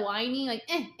like a whiny, like,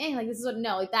 like this is what,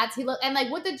 no, like that's, he look, and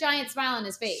like with a giant smile on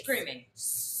his face.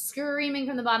 Screaming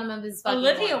from the bottom of his fucking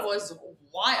Olivia voice. was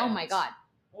wild. Oh my god.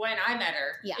 When I met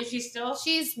her. Yeah. Is she still?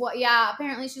 Yeah,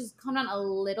 apparently she's come down a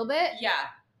little bit. Yeah.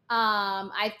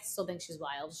 I still think she's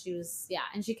wild. She was, yeah.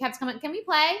 And she kept coming, can we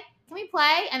play? Can we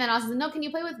play? And then I was like, no, can you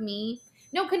play with me?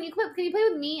 No, can you play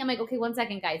with me? I'm like, okay, 1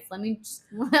 second, guys. Let me just,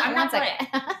 I'm not second.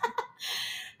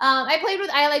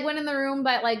 I like went in the room,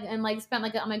 but like, and like spent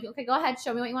like, I'm like, okay, go ahead.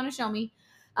 Show me what you want to show me.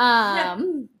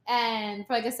 And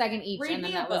for like a second each. And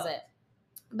then that was it.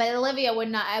 But Olivia would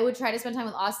not. I would try to spend time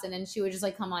with Austin, and she would just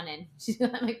like come on in. She's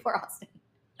like, poor Austin.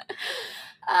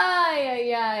 But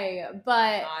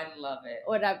I love it.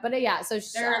 Whatever. But yeah, so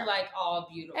they're like all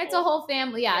beautiful. It's a whole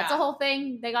family. Yeah, it's a whole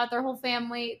thing. They got their whole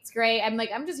family. It's great. I'm like,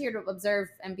 I'm just here to observe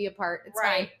and be a part. It's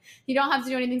fine. You don't have to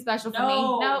do anything special for me.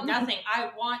 No, nothing.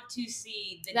 I want to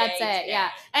see the That's it.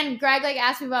 Yeah. And Greg like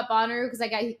asked me about Bonnaroo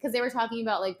because they were talking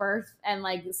about like birth and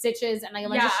like stitches and like a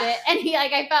bunch of shit. And he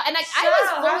like I felt and like I was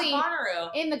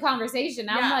fully in the conversation.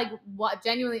 I'm like what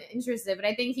genuinely interested, but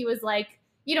I think he was like,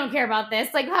 you don't care about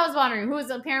this. Like, how's Bonnaroo? Who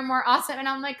is a Paramore? Awesome. And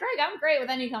I'm like, Greg, I'm great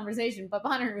with any conversation, but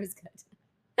Bonnaroo is good.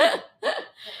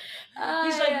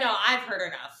 He's like, no, I've heard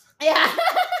enough. Yeah.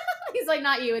 He's like,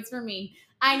 not you. It's for me.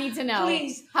 I need to know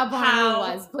how Bonnaroo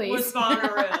was, please. Was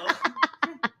Bonnaroo?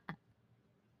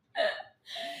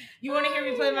 You want to hear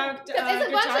me play my Because it's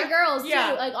a bunch of girls, too.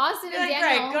 Like, Austin and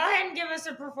Daniel. Greg, go ahead and give us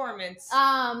a performance.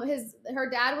 Her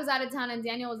dad was out of town and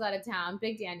Daniel was out of town.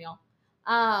 Big Daniel.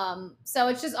 So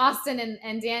it's just Austin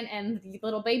and Dan and the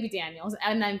little baby Daniels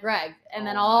and then Greg and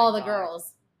then all the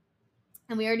girls.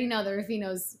 And we already know the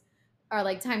Rufinos are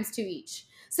like times 2 each.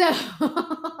 So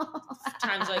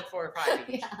times like 4 or 5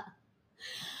 each. Yeah.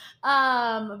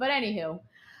 But anywho,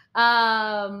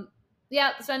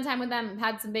 spend time with them,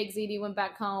 had some baked ziti, went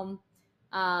back home.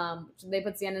 They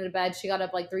put Sienna to bed. She got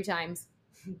up like 3 times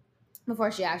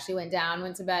before she actually went down,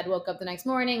 went to bed, woke up the next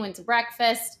morning, went to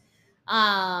breakfast.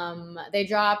 They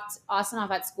dropped Austin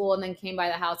off at school and then came by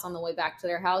the house on the way back to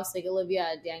their house, like Olivia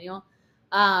and Daniel.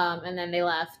 And then they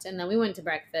left and then we went to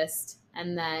breakfast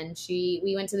and then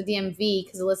we went to the DMV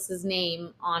because Alyssa's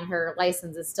name on her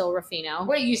license is still Rufino.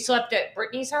 Wait, you slept at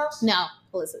Brittany's house? No,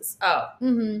 Alyssa's. Oh.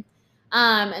 Mm-hmm.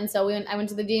 And so I went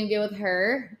to the DMV with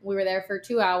her. We were there for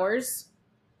 2 hours.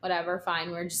 Whatever, fine.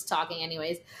 We were just talking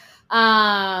anyways.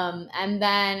 And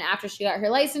then after she got her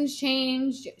license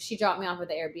changed, she dropped me off at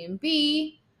the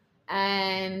Airbnb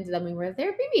and then we were at the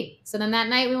Airbnb. So then that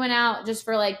night we went out just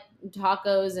for like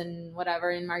tacos and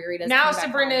whatever and margaritas. Now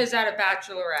Sabrina is at a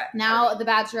bachelorette. Now the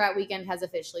bachelorette weekend has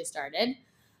officially started.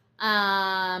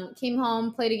 Came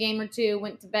home, played a game or 2,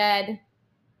 went to bed.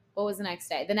 What was the next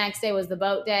day? The next day was the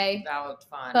boat day. That was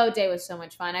fun. Boat day was so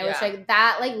much fun. I wish like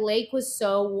that like lake was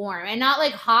so warm and not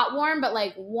like hot warm, but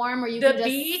like warm where you can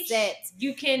just sit.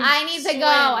 You can. I need to go.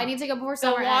 I need to go before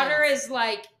summer. The water ends. is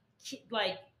like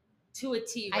to a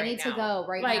T right now. I need to go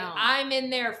right like, now. I'm in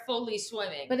there fully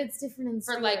swimming. But it's different in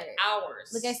for Stewart. like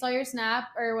hours. Like I saw your snap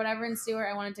or whatever in Stewart,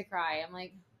 I wanted to cry. I'm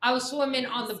like, I was swimming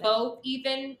on the boat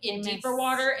even in deeper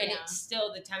water, and yeah. it's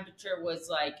still, the temperature was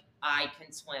like, I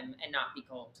can swim and not be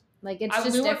cold. Like it's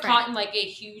just we were different. caught in like a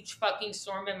huge fucking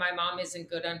storm, and my mom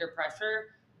isn't good under pressure.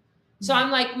 So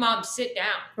I'm like, Mom, sit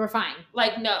down. We're fine.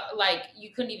 Like, no, like you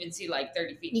couldn't even see like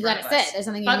 30 feet. You gotta sit. There's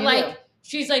something you But need like, to do.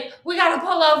 she's like, we gotta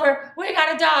pull over. We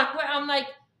gotta dock. I'm like,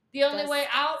 the only way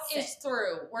out is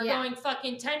through. We're going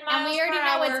fucking 10 miles per hour. And we already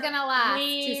know it's gonna last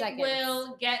 2 seconds. We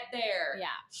will get there. Yeah.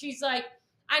 She's like,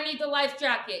 I need the life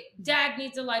jacket. Dad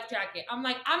needs a life jacket. I'm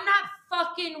like, I'm not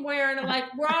fucking wearing a life.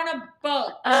 We're on a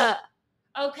boat.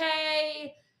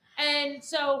 Okay? And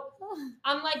so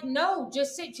I'm like, no,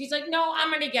 just sit. She's like, no,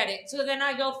 I'm going to get it. So then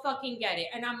I go fucking get it.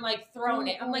 And I'm like throwing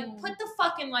it. I'm like, put the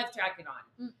fucking life jacket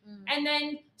on. And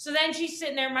then, so then she's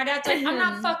sitting there. My dad's like, I'm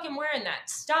not fucking wearing that.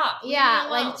 Stop. Yeah,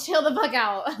 like chill the fuck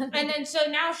out. And then so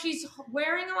now she's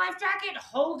wearing a life jacket,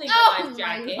 holding a life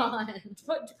jacket,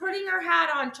 putting her hat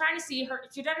on, trying to see her.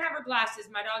 She doesn't have her glasses.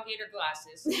 My dog ate her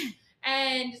glasses.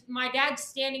 And my dad's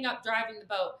standing up driving the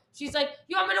boat. She's like,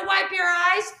 you want me to wipe your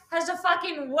eyes? Has a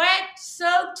fucking wet,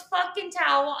 soaked fucking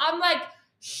towel. I'm like,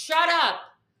 shut up.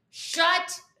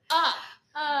 Shut up.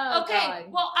 Oh, okay,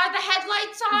 God. well, are the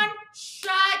headlights on?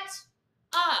 Shut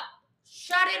up.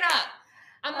 Shut it up.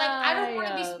 I'm like, I don't want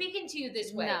to be speaking to you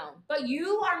this way. No. But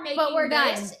you are making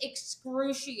this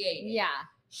excruciating. Yeah.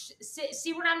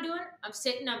 See what I'm doing? I'm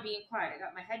sitting, I'm being quiet. I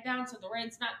got my head down so the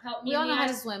rain's not pelting me. We all know how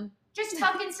to swim. Just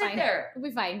fucking sit there.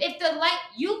 We'll be fine. If the light,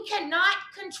 you cannot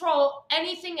control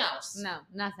anything else. No,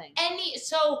 nothing.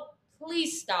 So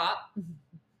please stop.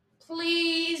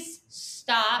 Please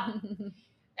stop.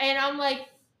 And I'm like,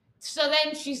 so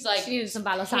then she's like, she needed some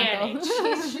Palo Santo.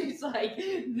 She's like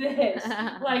this.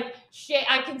 Like, shit,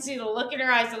 I can see the look in her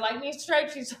eyes, the lightning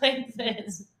strike. She's like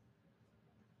this.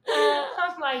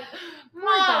 I'm like,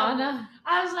 Mom.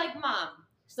 I was like, Mom.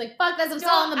 She's like, fuck this, I'm still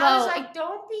on the boat. I was like,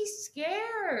 don't be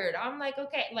scared. I'm like,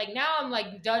 okay. Like, now I'm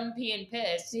like done peeing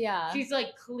pissed. Yeah. She's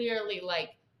like clearly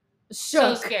like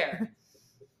so scared.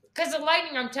 Because the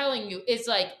lightning, I'm telling you, is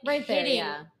like right hitting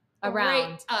there,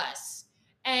 around us.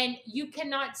 And you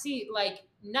cannot see like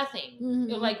nothing.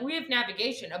 Mm-hmm. Like, we have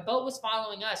navigation. A boat was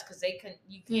following us because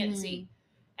you can't see.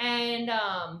 And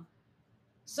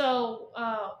so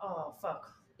oh fuck.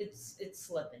 It's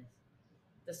slipping.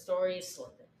 The story is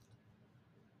slipping.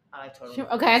 I totally.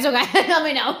 Okay, it's okay. Let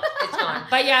me know. It's gone.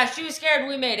 But yeah, she was scared.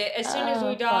 We made it. As soon as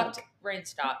we docked, rain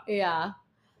stopped. Yeah.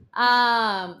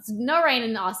 No rain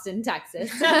in Austin,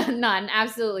 Texas. None.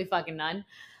 Absolutely fucking none.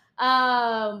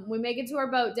 We make it to our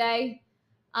boat day.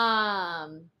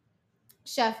 Captain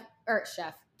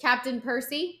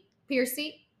Piercy.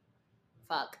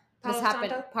 Fuck. This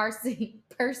happened. Percy.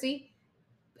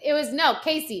 It was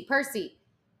Casey. Percy.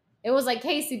 It was like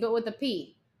Casey, but with a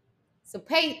P. So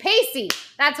Pacey.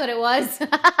 That's what it was.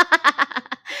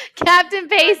 Captain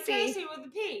Pacey. Pacey with a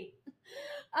P.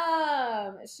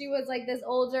 She was like this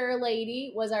older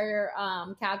lady was our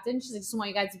captain. She's like, just want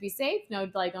you guys to be safe. No,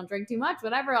 like don't drink too much,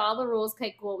 whatever. All the rules.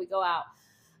 Okay, cool. We go out.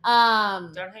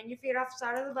 Don't hang your feet off the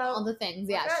side of the boat. All the things.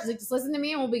 Yeah. She's like, just listen to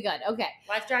me and we'll be good. Okay.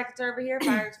 Life jackets are over here.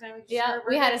 Fire extinguishers. Yeah.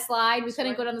 We had a slide. We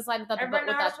couldn't go down the slide without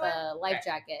the life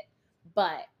jacket,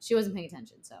 but she wasn't paying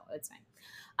attention, so it's fine.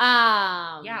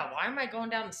 Yeah, why am I going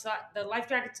down the side? The life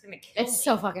jacket's gonna kill me. It's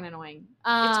so fucking annoying. It's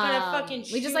gonna fucking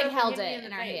we just like held it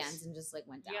in our hands and just like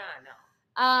went down. Yeah, I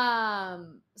know.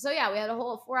 So yeah, we had a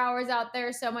whole 4 hours out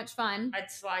there. So much fun.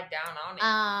 I'd slide down on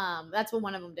it. That's what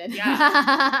one of them did.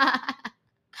 Yeah.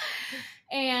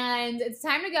 And it's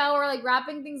time to go. We're like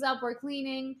wrapping things up. We're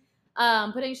cleaning,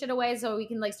 putting shit away so we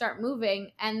can like start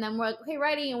moving. And then we're like, okay,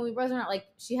 ready. And we wasn't like,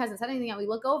 she hasn't said anything yet. We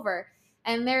look over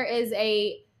and there is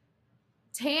a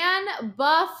tan,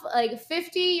 buff, like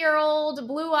 50-year-old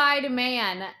blue-eyed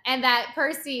man. And that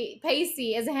Pacey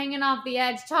is hanging off the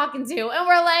edge talking to. And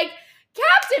we're like,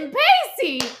 Captain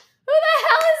Pacey, who the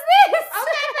hell is this?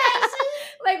 Okay, Pacey.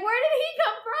 Like, where did he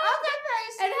come from? Okay,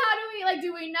 Pacey. And how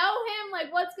do we know him?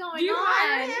 Like, what's going on? Do you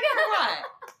hire him or what?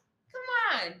 Come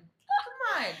on.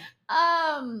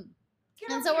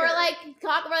 And so we're like, who is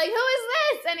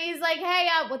this? And he's like, hey,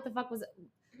 what the fuck was it?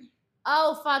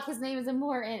 Oh, fuck, his name is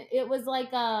important. It was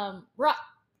like, fuck,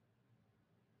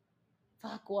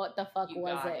 what the fuck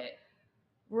was it?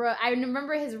 I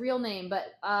remember his real name,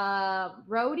 but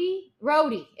Rhodey.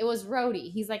 It was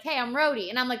Rhodey. He's like, hey, I'm Rhodey.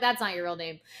 And I'm like, that's not your real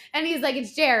name. And he's like,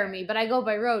 it's Jeremy, but I go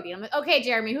by Rhodey. I'm like, okay,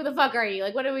 Jeremy, who the fuck are you?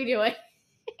 Like, what are we doing?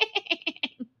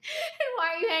 And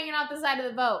why are you hanging off the side of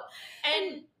the boat?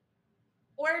 And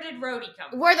Where did Rhodey come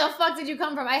from? Where the fuck did you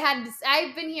come from?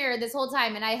 I've been here this whole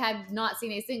time and I have not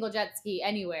seen a single jet ski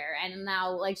anywhere. And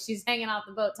now like she's hanging off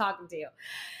the boat talking to you.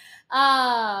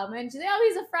 And she's like, oh,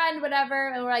 he's a friend, whatever.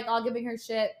 And we're like all giving her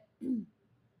shit.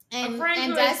 And, a friend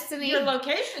and who Destiny, your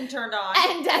location turned on.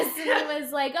 And Destiny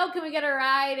was like, oh, can we get a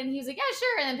ride? And he was like, yeah,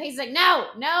 sure. And then Paige's like, no.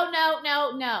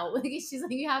 She's like,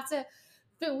 we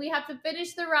have to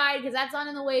finish the ride because that's on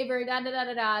in the waiver,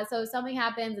 da. So if something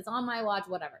happens, it's on my watch,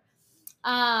 whatever.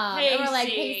 And we're like,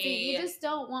 Pacey, you just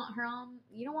don't want her on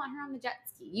the jet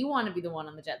ski. You want to be the one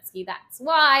on the jet ski. That's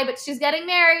why. But she's getting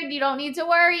married. You don't need to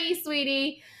worry,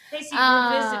 sweetie. Pacey,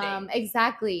 we're visiting.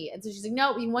 Exactly. And so she's like,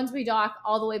 no, once we dock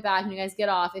all the way back and you guys get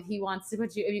off, if you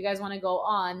guys want to go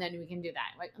on, then we can do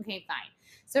that. We're like, okay, fine.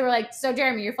 So we're like, so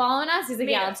Jeremy, you're following us? He's like,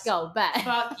 yeah, let's go. Bet.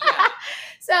 Fuck yeah.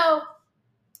 So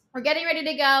we're getting ready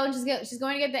to go, and she's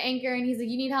going to get the anchor, and he's like,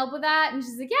 you need help with that? And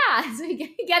she's like, yeah. So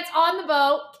he gets on the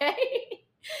boat, okay?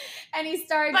 And he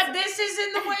starts. But this is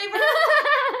in the waiver?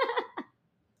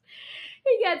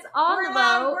 He gets on the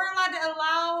boat. We're allowed to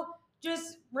allow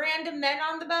just random men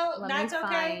on the boat? That's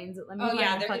okay? Let me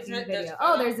find the fucking video.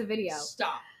 There's a video.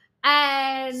 Stop.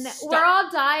 And we're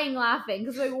all dying laughing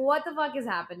because like, what the fuck is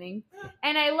happening?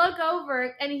 And I look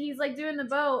over and he's like doing the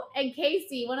boat, and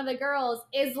Casey, one of the girls,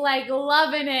 is like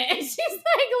loving it, and she's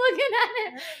like looking at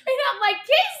it, and I'm like,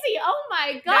 Casey, oh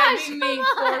my gosh, that'd be me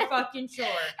for fucking sure.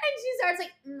 And she starts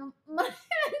like,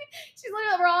 she's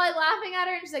literally, we're all like laughing at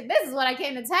her, and she's like, this is what I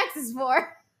came to Texas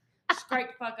for. Straight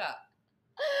the fuck up.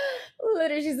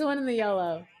 Literally, she's the one in the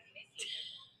yellow.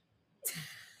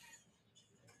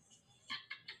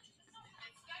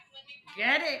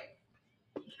 Get it?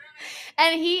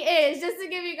 And he is, just to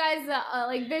give you guys a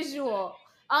like visual,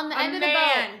 on the end of the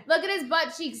boat. Look at his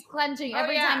butt cheeks clenching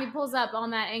every time he pulls up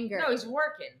on that anchor. No, he's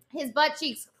working. His butt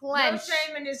cheeks clench. No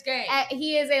shame in his game.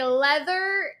 He is a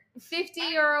leather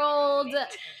 50-year-old,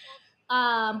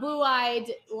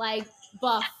 blue-eyed, like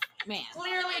buff man.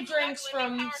 Clearly drinks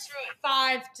from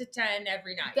 5 to 10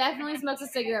 every night. Definitely smokes a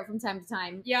cigarette from time to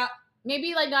time. Yeah.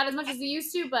 Maybe like not as much as he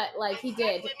used to, but like he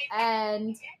did.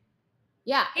 And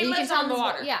yeah, he lives on the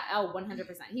water. Yeah, 100%.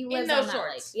 He lives in those on that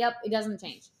shorts. lake. Yep, it doesn't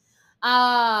change.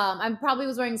 I probably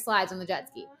was wearing slides on the jet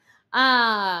ski.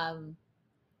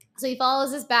 So he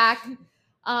follows us back.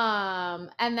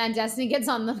 And then Destiny gets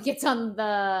on the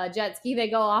jet ski. They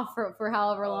go off for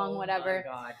however long, whatever.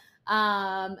 My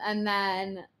God. And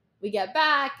then we get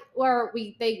back, or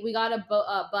we got a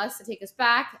bus to take us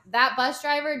back. That bus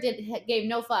driver gave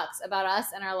no fucks about us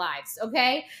and our lives.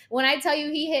 Okay, when I tell you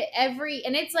he hit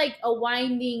and it's like a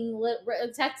winding.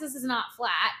 Texas is not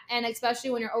flat, and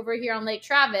especially when you're over here on Lake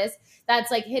Travis,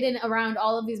 that's like hidden around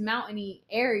all of these mountainy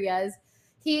areas.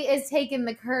 He is taking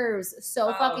the curves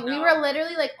so fucking. No. We were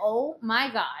literally like, oh my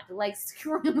God, like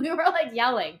we were like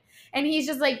yelling, and he's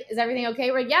just like, is everything okay?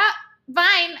 We're like, yeah.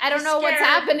 Fine. I don't know what's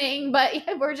happening, but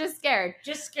yeah, we're just scared.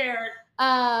 Just scared.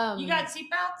 You got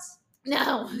seatbelts?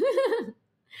 No.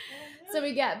 So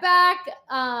we get back,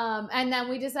 and then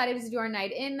we decided to do our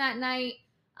night in that night,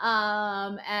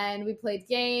 and we played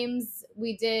games.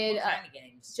 We did what kind of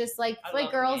games? Just like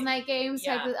girls' night games,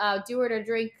 type of do it or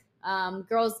drink.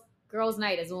 Girls'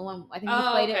 night is the one I think we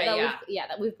played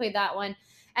it. We played that one,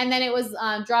 and then it was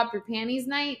drop your panties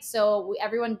night. So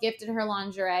everyone gifted her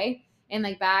lingerie in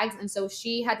like bags, and so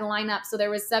she had to line up. So there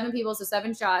was 7 people, so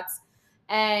 7 shots,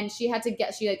 and she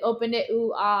like opened it,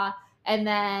 and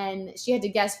then she had to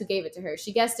guess who gave it to her.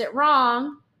 She guessed it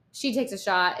wrong, she takes a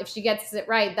shot. If she gets it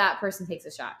right, that person takes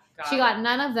a shot. She got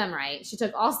none of them right. She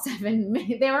took all 7.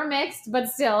 They were mixed, but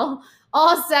still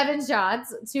all 7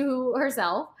 shots to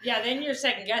herself. Yeah, then you're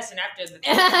second guessing after the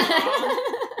thing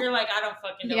wrong. You're like, I don't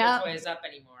fucking know which way is up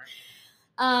anymore.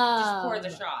 Just pour the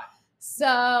shot. So,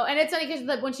 and it's funny because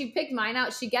like, when she picked mine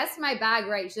out, she guessed my bag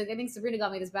right. She's like, I think Sabrina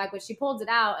got me this bag, but she pulled it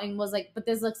out and was like, but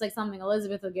this looks like something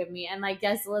Elizabeth will give me. And like,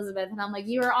 guess Elizabeth. And I'm like,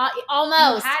 you were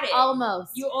almost. You had it.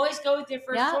 Almost. You always go with your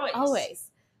first choice. Always.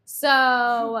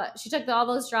 So she took all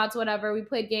those shots, whatever. We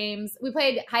played games. We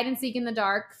played hide and seek in the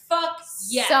dark. Fuck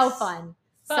yes. So fun.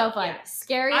 So fun. Yes.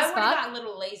 Scary as fuck. I would have got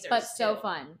little lasers. But so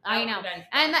fun. I know.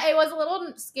 And it was a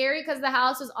little scary because the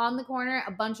house was on the corner,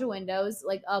 a bunch of windows,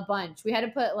 like a bunch. We had to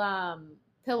put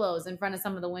pillows in front of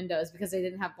some of the windows because they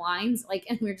didn't have blinds, like,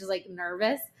 and we were just like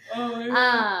nervous.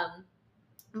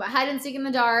 But hide and seek in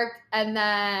the dark, and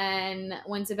then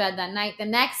went to bed that night. The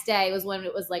next day was when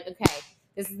it was like, okay,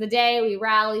 this is the day. We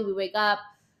rally, we wake up,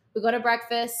 we go to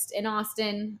breakfast in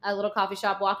Austin, a little coffee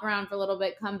shop, walk around for a little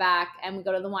bit, come back, and we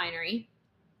go to the winery.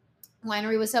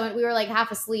 Winery was we were like half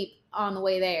asleep on the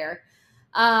way there.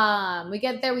 We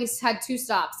get there, we had 2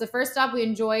 stops. The first stop we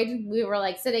enjoyed. We were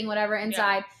like sitting whatever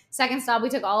inside. Yeah. Second stop, we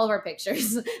took all of our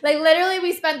pictures. Like literally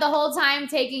we spent the whole time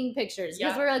taking pictures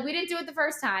because we were like, we didn't do it the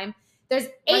first time. There's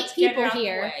 8 people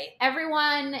here.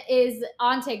 Everyone is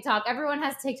on TikTok. Everyone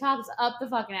has TikToks up the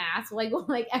fucking ass. Like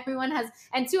everyone has,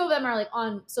 and 2 of them are like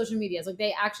on social media. Like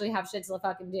they actually have shit to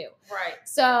fucking do. Right.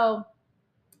 So,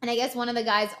 and I guess one of the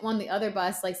guys on the other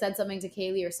bus like said something to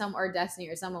Kaylee or Destiny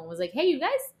or someone was like, hey, you guys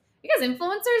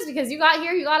influencers, because you got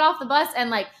here, you got off the bus and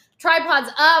like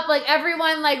tripods up, like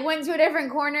everyone like went to a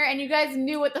different corner and you guys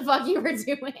knew what the fuck you were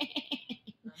doing.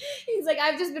 He's like,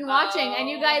 I've just been watching and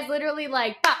you guys literally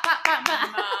like pop, pop, pop,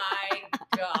 pop. My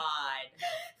God.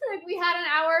 Like we had an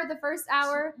hour, the first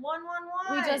hour.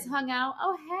 111. We just hung out.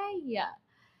 Oh, hey.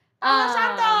 Palo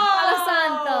Santo.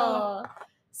 Palo Santo.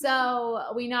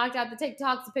 So we knocked out the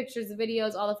TikToks, the pictures, the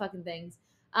videos, all the fucking things.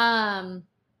 And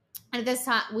at this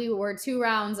time, we were 2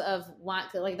 rounds of wine.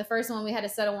 Like the first one, we had a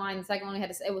set of wine. The second one,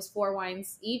 it was 4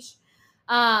 wines each.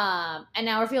 And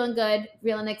now we're feeling good,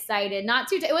 feeling excited. Not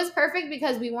too. It was perfect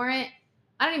because we weren't.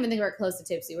 I don't even think we were close to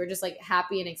tipsy. We're just like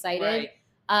happy and excited,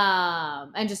 right.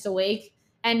 And just awake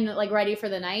and like ready for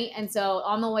the night. And so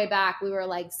on the way back, we were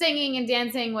like singing and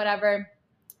dancing, whatever.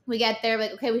 We get there,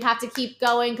 like okay, we have to keep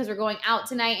going because we're going out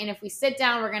tonight, and if we sit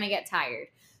down, we're gonna get tired.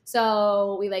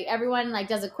 So we like everyone like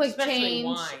does a quick change.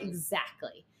 Wine.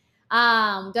 Exactly.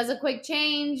 Does a quick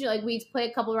change. Like we play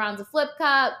a couple rounds of flip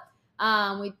cup.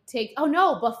 We take,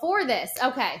 before this.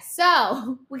 Okay.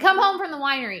 So we come home from the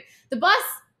winery. The bus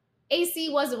AC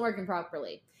wasn't working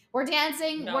properly. We're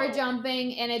dancing, we're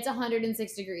jumping, and it's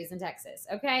 106 degrees in Texas.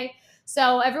 Okay.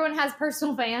 So everyone has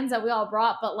personal fans that we all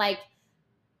brought, but like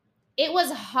it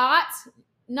was hot,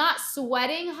 not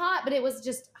sweating hot, but it was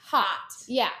just hot.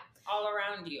 Yeah. All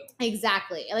around you.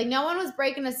 Exactly. Like no one was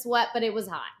breaking a sweat, but it was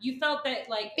hot. You felt that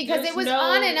like because it was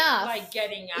on enough. Like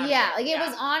getting out. Yeah, like it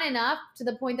was on enough to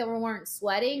the point that we weren't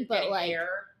sweating, but like air.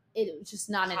 It was just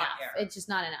not enough. Air. It's just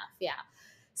not enough. Yeah.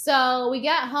 So we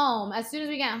get home. As soon as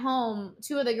we get home,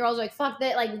 2 of the girls were like, fuck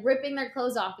that, like ripping their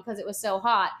clothes off because it was so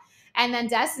hot. And then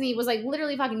Destiny was like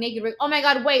literally fucking naked. We're like, oh my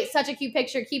God, wait, such a cute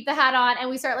picture. Keep the hat on. And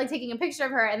we start like taking a picture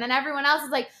of her. And then everyone else is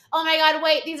like, oh my God,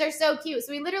 wait, these are so cute.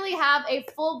 So we literally have a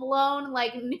full blown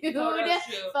like nude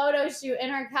photo shoot in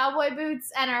our cowboy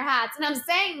boots and our hats. And I'm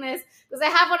saying this because I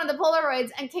have one of the Polaroids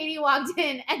and Katie walked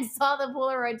in and saw the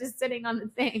Polaroid just sitting on the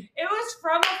thing. It was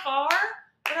from afar,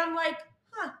 but I'm like,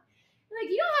 huh. Like,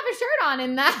 you don't have a shirt on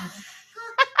in that.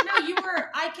 No, you were.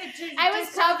 I could. I was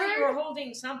covered. You were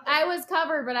holding something. I was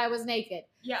covered, but I was naked.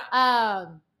 Yeah. I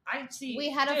see. We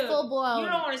had a full blown. You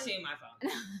don't want to see my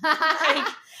phone. Like,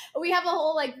 we have a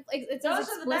whole like. It's those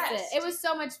explicit. Are the best. It was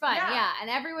so much fun. Yeah, and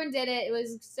everyone did it. It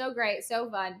was so great, so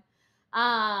fun.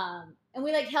 And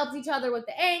we like helped each other with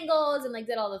the angles and like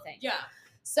did all the things. Yeah.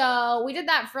 So we did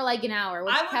that for like an hour.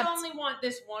 I would only want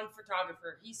this one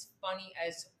photographer. He's funny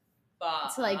as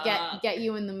fuck. To like get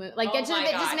you in the mood. Like it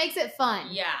just makes it fun.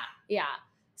 Yeah. Yeah.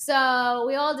 So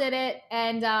we all did it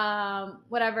and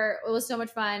whatever. It was so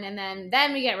much fun. And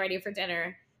then we get ready for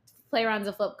dinner, play rounds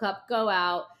of flip cup, go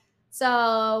out.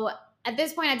 So at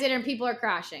this point at dinner, people are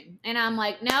crashing. And I'm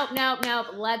like, nope,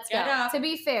 let's go. To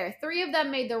be fair, 3 of them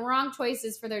made the wrong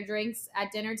choices for their drinks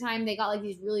at dinner time. They got like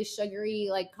these really sugary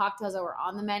like cocktails that were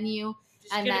on the menu.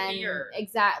 Just and then I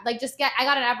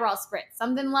got an Aperol Spritz,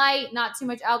 something light, not too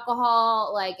much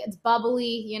alcohol, like it's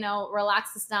bubbly,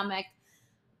 relax the stomach.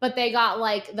 But they got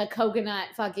like the coconut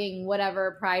fucking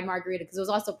whatever Pride margarita because it was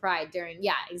also Pride during.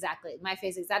 Yeah, exactly. My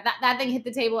face that thing hit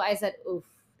the table. I said, oof,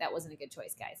 that wasn't a good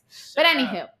choice, guys. But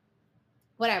anywho,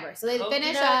 whatever. So they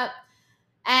finish up.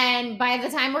 And by the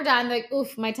time we're done, they're like,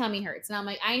 oof, my tummy hurts. And I'm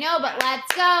like, I know, but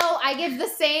let's go. I give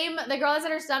the girl that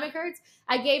said her stomach hurts,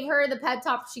 I gave her the pep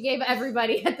talk she gave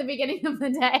everybody at the beginning of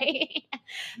the day.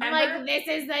 I'm like, this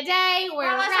is the day. We're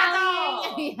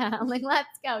rallying. Yeah, I'm like, let's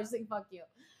go. She's like, fuck you.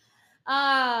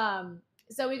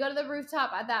 So we go to the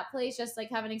rooftop at that place, just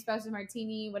like have an espresso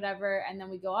martini, whatever. And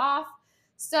then we go off.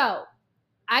 So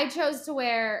I chose to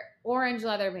wear orange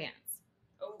leather pants.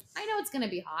 Oh. I know it's going to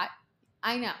be hot.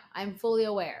 I know. I'm fully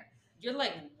aware. You're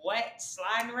like wet,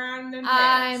 sliding around in them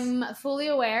pants. I'm fully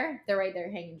aware. They're right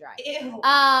there hanging dry. Ew.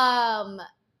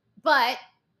 But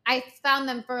I found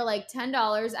them for like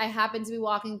 $10. I happened to be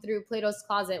walking through Plato's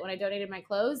Closet when I donated my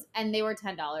clothes, and they were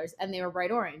 $10, and they were bright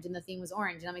orange, and the theme was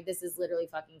orange. And I'm like, this is literally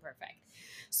fucking perfect.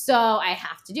 So I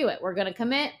have to do it. We're going to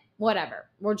commit. Whatever.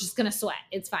 We're just going to sweat.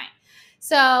 It's fine.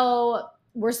 So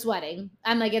we're sweating.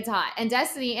 I'm like, it's hot. And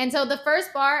Destiny. And so the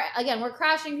first bar, again, we're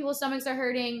crashing. People's stomachs are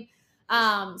hurting.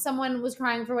 Someone was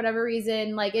crying for whatever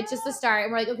reason. Like, it's just the start.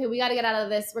 And we're like, okay, we got to get out of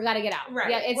this. We got to get out. Right.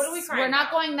 Yeah, What are we crying We're not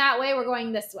about? going that way. We're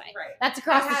going this way. Right. That's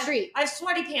across the street. I have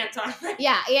sweaty pants on.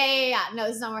 Yeah. No,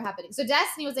 this is not what happening. So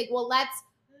Destiny was like, well, let's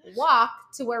walk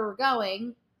to where we're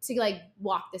going to like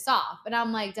walk this off. And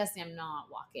I'm like, Destiny, I'm not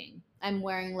walking. I'm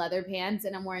wearing leather pants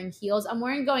and I'm wearing heels. I'm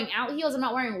wearing going out heels. I'm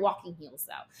not wearing walking heels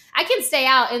though. I can stay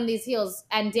out in these heels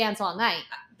and dance all night.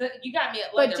 You got me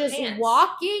at leather pants. But just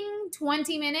walking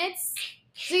 20 minutes.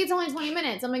 See, it's only 20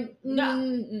 minutes. I'm like, no.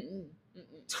 20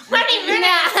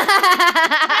 minutes?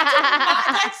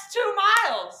 That's 2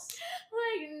 miles.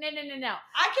 Like, no.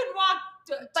 I can walk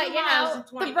 2 miles in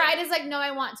 20 the bride minutes. is like, no, I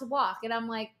want to walk. And I'm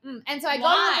like, And so I go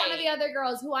to one of the other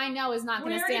girls who I know is not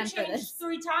going to stand for this.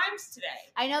 3 times today.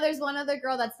 I know there's one other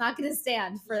girl that's not going to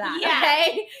stand for that. Yeah.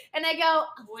 Okay. And I go,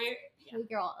 Yeah. hey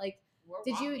girl, like,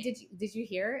 Did you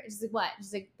hear? She's like, what?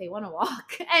 She's like, they want to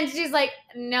walk. And she's like,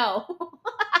 no.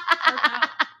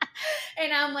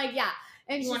 And I'm like, yeah.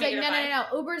 And she's like, no.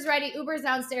 Uber's ready. Uber's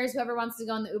downstairs. Whoever wants to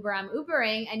go in the Uber, I'm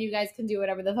Ubering. And you guys can do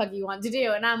whatever the fuck you want to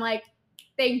do. And I'm like,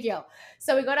 thank you.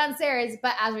 So we go downstairs.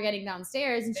 But as we're getting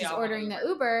downstairs and she's ordering the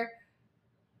Uber,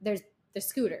 there's the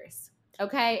scooters.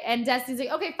 Okay. And Destiny's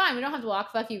like, okay, fine. We don't have to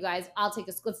walk. Fuck you guys.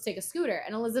 Let's take a scooter.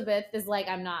 And Elizabeth is like,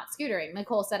 I'm not scootering.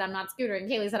 Nicole said, I'm not scootering.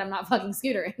 Kaylee said, I'm not fucking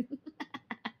scootering.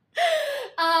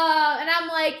 And I'm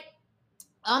like,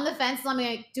 on the fence. I'm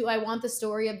like, do I want the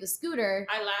story of the scooter?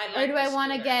 Or do I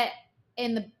want to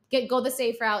go the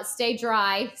safe route, stay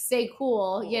dry, stay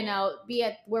cool, be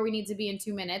at where we need to be in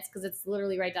 2 minutes because it's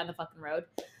literally right down the fucking road.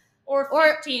 Or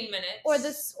 15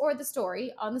 minutes. Or the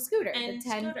story on the scooter. And the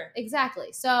 10, scooter.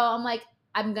 Exactly. So I'm like,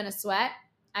 I'm going to sweat.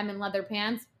 I'm in leather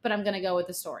pants, but I'm going to go with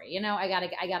the story. I got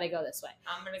to go this way.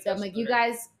 I'm going to go. So I'm like, you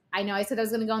guys, I know I said I was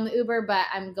going to go in the Uber, but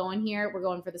I'm going here. We're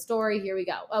going for the story. Here we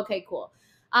go. Okay, cool.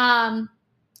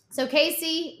 So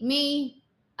Casey, me,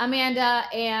 Amanda,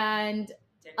 and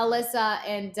Alyssa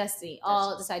and Destiny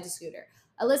all decide to scooter.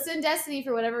 Alyssa and Destiny,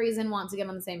 for whatever reason, want to get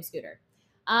on the same scooter.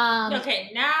 Okay,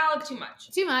 now too much.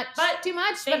 But too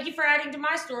much. Thank you for adding to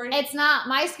my story. It's not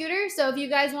my scooter, so if you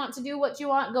guys want to do what you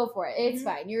want, go for it. It's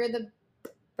fine. You're the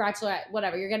bachelorette,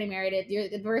 whatever. You're getting married. You're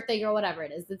the birthday girl, whatever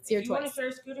it is. It's your choice. You want to share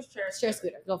a scooter? Share a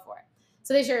scooter. Go for it.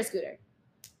 So they share a scooter.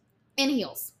 In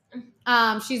heels.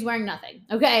 She's wearing nothing.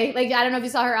 Okay. Like, I don't know if you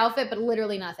saw her outfit, but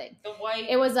literally nothing. The white.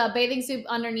 It was a bathing suit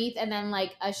underneath and then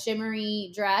like a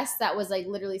shimmery dress that was like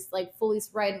literally like fully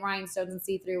spread rhinestones and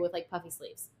see-through with like puffy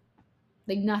sleeves.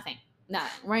 Like nothing.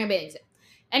 Wearing a bathing suit.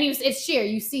 And it's sheer.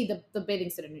 You see the bathing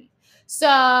suit underneath. So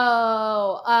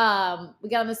we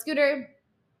get on the scooter.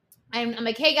 And I'm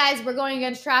like, hey guys, we're going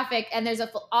against traffic. And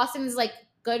Austin is like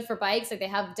good for bikes. Like they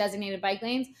have designated bike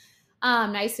lanes.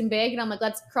 Nice and big. And I'm like,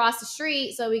 let's cross the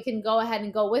street so we can go ahead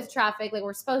and go with traffic like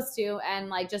we're supposed to and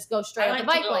like just go straight up the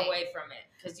bike lane. Go away from it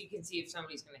because you can see if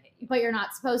somebody's going to hit you. But you're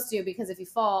not supposed to because if you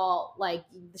fall, like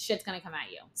the shit's going to come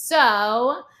at you.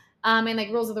 So, and like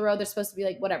rules of the road, they're supposed to be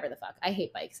like whatever the fuck. I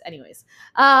hate bikes anyways.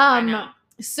 I know.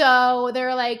 So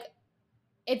they're like,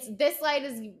 this light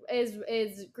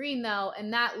is green though,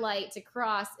 and that light to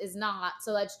cross is not.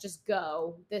 So let's just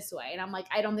go this way. And I'm like,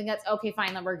 I don't think that's okay.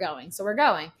 Fine, then we're going. So we're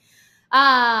going.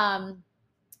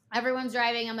 Everyone's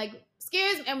driving. I'm like,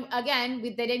 excuse me. And again,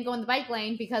 they didn't go in the bike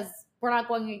lane because we're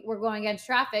going against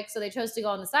traffic. So they chose to go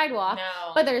on the sidewalk,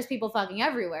 but there's people fucking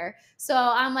everywhere. So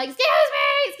I'm like,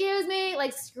 excuse me,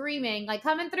 like screaming, like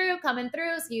coming through,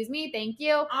 excuse me. Thank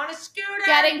you. On a scooter.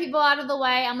 Getting people out of the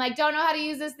way. I'm like, don't know how to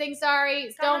use this thing.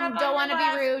 Sorry. Don't want to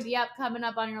be rude. Yep. Coming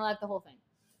up on your left, the whole thing.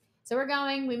 So we're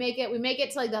going, we make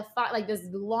it to like this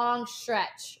long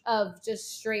stretch of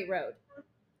just straight road.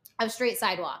 Of straight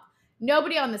sidewalk.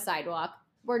 Nobody on the sidewalk.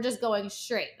 We're just going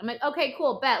straight. I'm like, okay,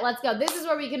 cool, bet, let's go. This is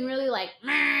where we can really like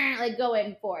go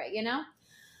in for it,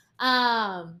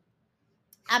 I'm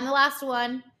the last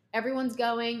one. Everyone's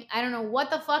going. I don't know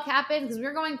what the fuck happened because we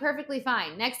were going perfectly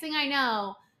fine. Next thing I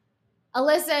know,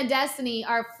 Alyssa and Destiny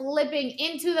are flipping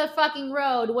into the fucking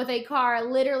road with a car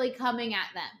literally coming at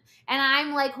them. And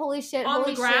I'm like, holy shit, on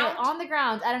the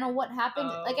ground. I don't know what happened.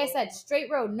 Like I said,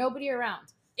 straight road, nobody around.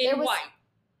 There was white.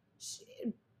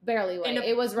 Barely white.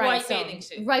 It was white bathing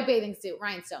suit. White bathing suit,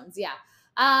 rhinestones, yeah.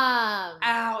 Ow,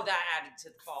 that added to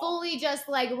the fall. Fully just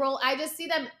like roll. I just see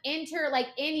them in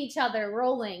each other,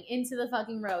 rolling into the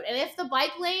fucking road. And if the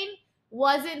bike lane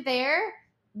wasn't there,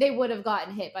 they would have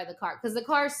gotten hit by the car because the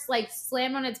car like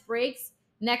slammed on its brakes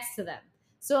next to them.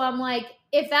 So I'm like,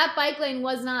 if that bike lane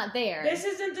was not there. This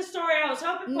isn't the story I was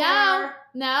hoping for.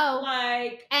 No.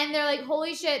 Like. And they're like,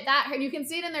 holy shit, that hurt. You can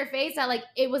see it in their face that like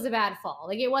it was a bad fall.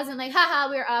 Like it wasn't like, haha,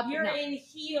 we're up. You're in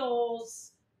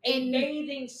heels, a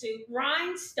bathing suit,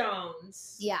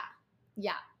 rhinestones. Yeah.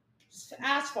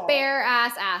 Asphalt. bare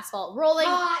ass asphalt rolling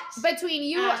Hot between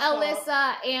you, asphalt.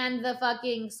 Alyssa, and the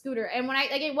fucking scooter. And when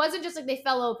it wasn't just like they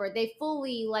fell over, they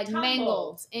fully like Tumbled.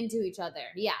 mangled into each other.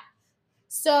 Yeah.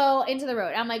 So into the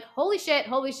road. I'm like, holy shit,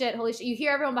 holy shit, holy shit. You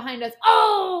hear everyone behind us,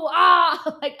 oh,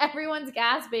 ah, like everyone's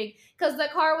gasping because the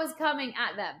car was coming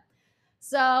at them.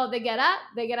 So they get up,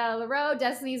 they get out of the road.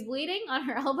 Destiny's bleeding on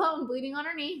her elbow and bleeding on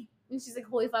her knee. And she's like,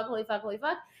 holy fuck, holy fuck, holy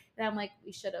fuck. And I'm like,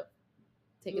 we should have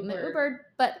taken the Uber.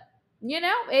 But,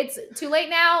 it's too late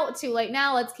now. Too late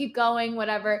now. Let's keep going,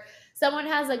 whatever. Someone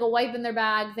has like a wipe in their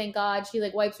bag. Thank God. She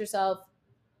like wipes herself.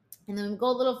 And then we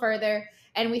go a little further.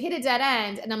 And we hit a dead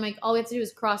end. And I'm like, all we have to do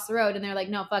is cross the road. And they're like,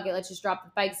 no, fuck it. Let's just drop the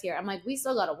bikes here. I'm like, we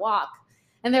still got to walk.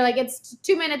 And they're like, it's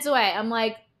 2 minutes away. I'm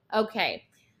like, okay.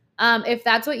 If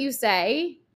that's what you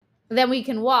say, then we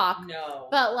can walk. No.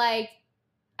 But like,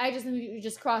 I just think we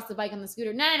just cross the bike on the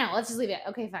scooter. No. Let's just leave it.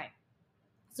 Okay, fine.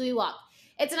 So we walk.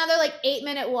 It's another like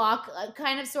 8-minute walk,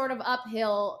 kind of sort of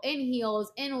uphill, in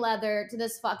heels, in leather, to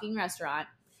this fucking restaurant.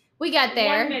 We get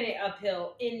there. 1 minute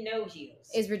uphill in no heels.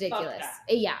 Is ridiculous.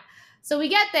 Yeah. So we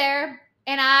get there,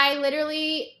 and I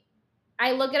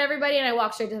look at everybody and I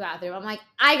walk straight to the bathroom. I'm like,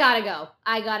 I gotta go.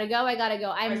 I'm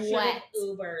wet.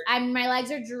 My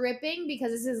legs are dripping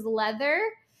because this is leather,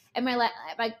 and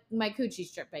my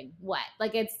coochie's dripping wet.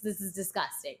 Like this is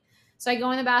disgusting. So I go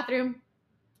in the bathroom.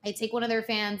 I take one of their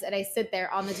fans and I sit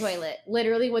there on the toilet,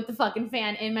 literally with the fucking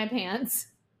fan in my pants,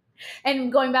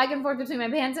 and going back and forth between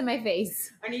my pants and my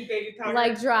face. I need baby powder.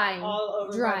 Like drying all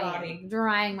over my body.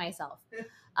 Drying myself.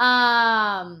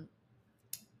 For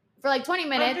like 20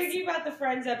 minutes. I'm thinking about the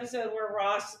Friends episode where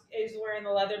Ross is wearing the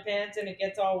leather pants and it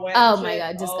gets all wet. Oh my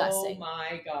God, disgusting. Oh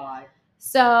my God.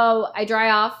 So I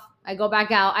dry off. I go back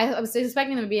out. I was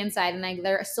expecting them to be inside, and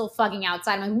they're still fucking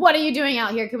outside. I'm like, what are you doing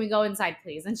out here? Can we go inside,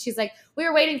 please? And she's like, we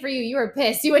were waiting for you. You were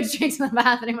pissed. You went straight to the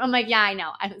bathroom. I'm like, yeah, I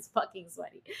know. I was fucking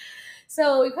sweaty.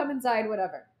 So we come inside,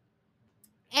 whatever.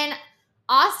 And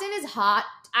Austin is hot.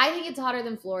 I think it's hotter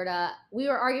than Florida. We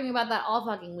were arguing about that all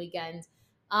fucking weekend.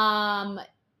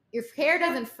 Your hair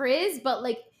doesn't frizz, but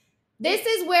like, this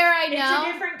is where I know. It's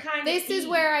a different kind This is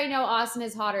where I know Austin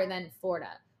is hotter than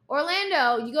Florida.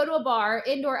 Orlando, you go to a bar,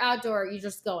 indoor, outdoor, you're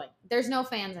just going. There's no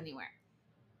fans anywhere.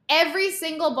 Every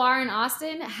single bar in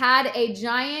Austin had a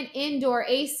giant indoor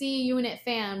AC unit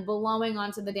fan blowing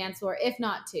onto the dance floor, if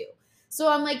not two. So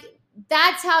I'm like,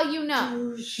 that's how you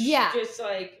know. Yeah. Just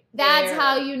like that's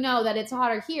how you know that it's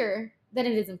hotter here than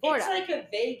it is in Florida. It's like a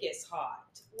Vegas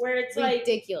hot, where it's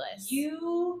ridiculous.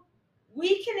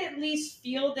 We can at least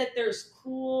feel that there's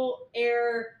cool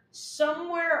air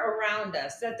somewhere around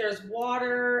us, that there's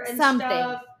water and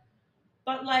stuff.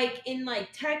 But like in like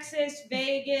Texas,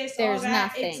 Vegas, there's all that,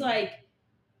 nothing. it's like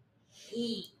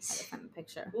heat. I have to find the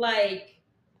picture. Like,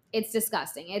 it's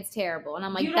disgusting. It's terrible. And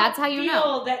I'm like, that's how you know.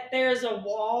 Feel that there's a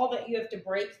wall that you have to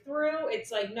break through.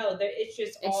 It's like, no, it's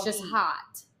just heat.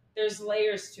 Hot. There's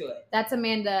layers to it. That's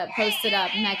Amanda posted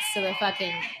up next to the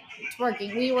fucking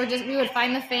twerking. We would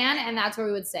find the fan, and that's where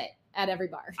we would sit at every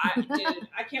bar. Dude,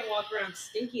 I can't walk around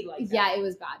stinky like that. Yeah, it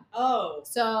was bad. Oh.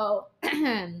 So.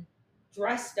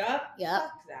 Dressed up? Yep.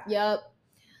 Fuck that. Yep.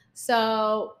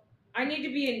 So. I need to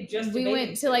be in just we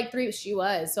went to like 3. She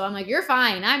was. So I'm like, you're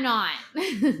fine. I'm not.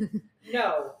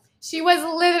 No. She was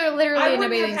literally in a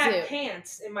bathing suit. I wouldn't have had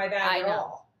pants in my bag at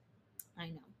all. I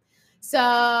know.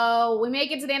 So we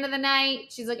make it to the end of the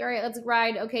night. She's like, all right, let's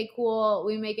ride. Okay, cool.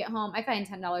 We make it home. I find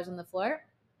 $10 on the floor.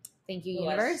 Thank you,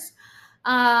 universe.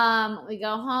 We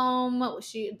go home.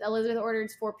 Elizabeth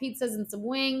ordered 4 pizzas and some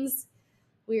wings.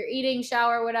 We were eating,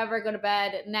 shower, whatever, go to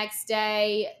bed. Next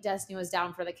day, Destiny was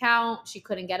down for the count. She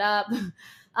couldn't get up.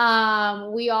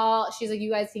 She's like, you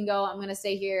guys can go. I'm going to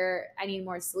stay here. I need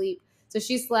more sleep. So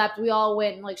she slept. We all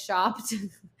went and like shopped.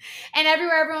 And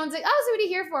everyone's like, oh, so what are you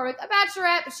here for? Like, a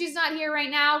bachelorette, but she's not here right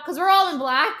now because we're all in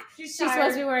black. She's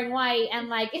supposed to be wearing white, and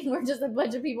like we're just a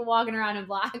bunch of people walking around in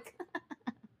black.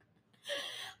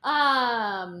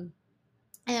 And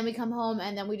then we come home,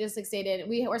 and then we just like stayed in.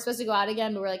 We were supposed to go out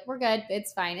again, but we're like, we're good.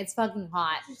 It's fine. It's fucking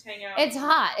hot. Just hang out. It's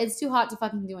hot. It's too hot to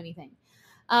fucking do anything.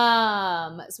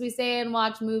 So we stay and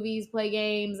watch movies, play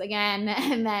games again,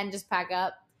 and then just pack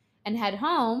up and head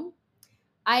home.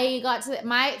 I got to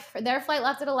their flight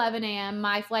left at 11 a.m.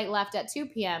 My flight left at 2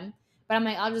 p.m. But I'm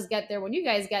like, I'll just get there when you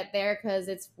guys get there because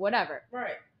it's whatever.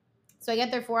 Right. So I get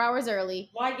there 4 hours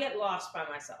early. Why get lost by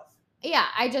myself? Yeah,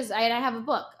 I have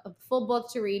a full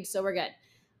book to read, so we're good.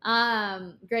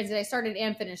 Granted, I started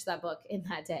and finished that book in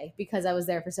that day because I was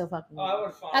there for so fucking long. I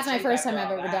would fall. That's my first time I've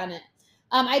ever done it.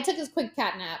 I took a quick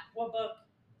cat nap. What book?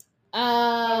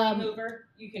 Mover.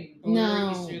 You can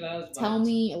no. Through those Tell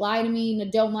me, lie to me, no,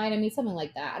 don't lie to me, something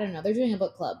like that. I don't know. They're doing a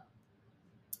book club.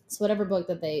 So whatever book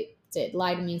that they did,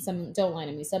 lie to me, some don't lie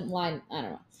to me, some lie, I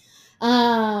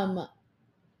don't know.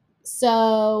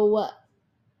 So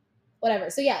whatever.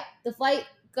 So yeah, the flight,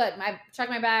 good. I check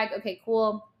my bag. Okay,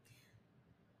 cool.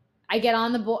 I get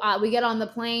on we get on the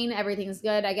plane. Everything's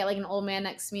good. I get like an old man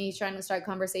next to me. He's trying to start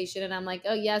conversation, and I'm like,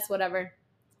 oh yes, whatever.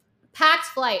 Packed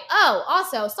flight. Oh,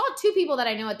 also saw 2 people that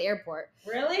I know at the airport.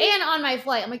 Really? And on my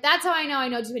flight. I'm like, that's how I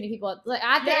know too many people. Like,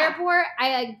 at the airport,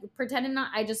 I like pretended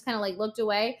not. I just kind of like looked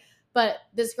away. But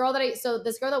this girl that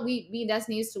me and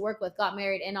Destiny used to work with got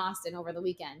married in Austin over the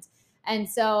weekend. And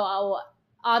so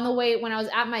on the way, when I was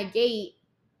at my gate,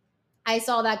 I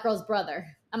saw that girl's brother.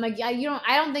 I'm like, yeah,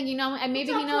 I don't think you know me. And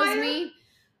maybe he knows me,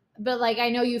 but like, I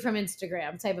know you from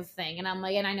Instagram type of thing. And I'm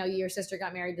like, and I know your sister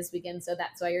got married this weekend, so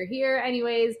that's why you're here.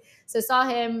 Anyways, so saw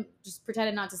him, just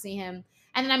pretended not to see him.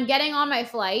 And then I'm getting on my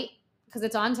flight because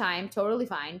it's on time, totally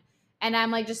fine. And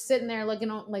I'm like just sitting there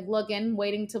looking,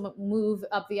 waiting to move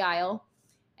up the aisle.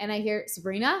 And I hear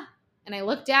Sabrina, and I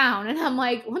look down, and I'm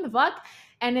like, what the fuck?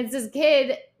 And it's this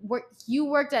kid. You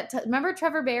worked at, remember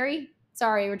Trevor Barry?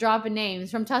 Sorry, we're dropping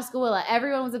names, from Tuscaloosa.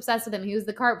 Everyone was obsessed with him. He was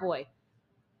the cart boy.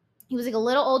 He was like a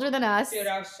little older than us. Dude,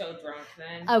 I was so drunk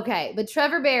then. Okay, but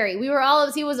Trevor Barry, he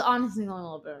was honestly a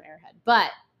little bit of an airhead,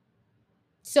 but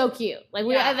so cute. Like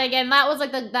and that was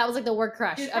like the work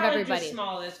crush of everybody. Just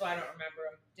small, that's why I don't remember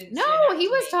him. No, he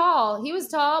was tall. He was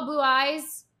tall, blue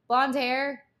eyes, blonde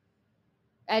hair,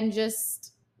 and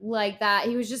just like that.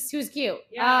 He was cute.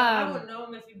 Yeah, I wouldn't know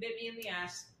him if he bit me in the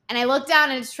ass. And I look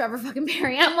down and it's Trevor fucking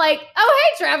Barry. I'm like, oh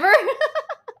hey Trevor.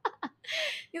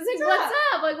 He's like, what's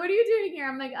up? Like, what are you doing here?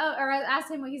 I'm like, oh, or I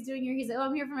asked him what he's doing here. He's like, oh,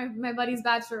 I'm here for my buddy's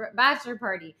bachelor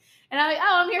party. And I'm like,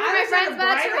 oh, I'm here for my friend's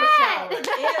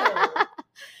bachelorette.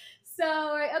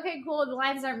 So, okay, cool. The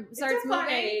line starts moving.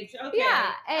 Age. Okay.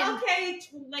 Yeah. And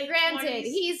late granted, 20s.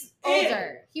 He's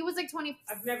older. He was like 20.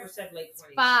 I've never said late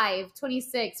 20s.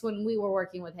 26 when we were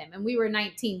working with him. And we were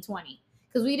 19, 20.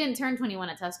 Because we didn't turn 21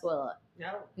 at Tuscaloosa.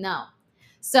 No.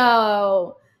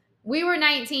 So we were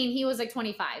 19. He was like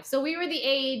 25. So we were the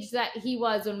age that he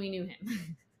was when we knew him.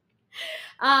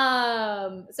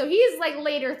 So he's like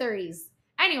later 30s.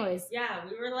 Anyways. Yeah,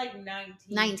 we were like 19.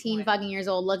 19 fucking years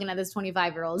old looking at this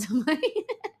 25-year-old.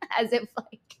 As if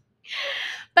like.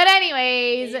 But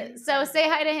anyways, so say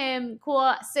hi to him.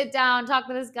 Cool. Sit down. Talk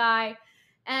to this guy.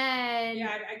 And.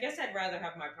 Yeah, I guess I'd rather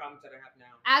have my problems that I have now.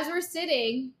 As we're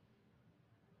sitting,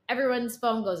 everyone's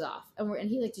phone goes off. And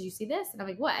he's like, did you see this? And I'm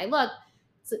like, what? I look.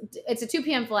 It's a 2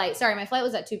 p.m. flight. Sorry, my flight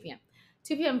was at 2 p.m.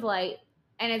 2 p.m. flight.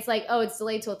 And it's like, oh, it's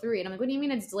delayed till 3. And I'm like, what do you mean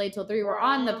it's delayed till 3? We're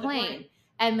on the plane.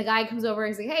 And the guy comes over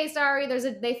and he's like, hey, sorry,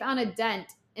 they found a dent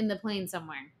in the plane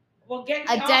somewhere. Well, get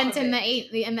me a dent in the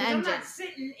engine. I'm not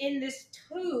sitting in this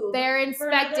tube. They're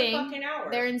inspecting. For another fucking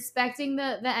hour. They're inspecting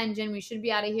the engine. We should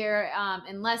be out of here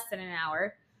in less than an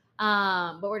hour.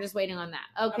 But we're just waiting on that.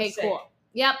 Okay, cool.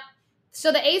 Yep.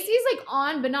 So the AC is like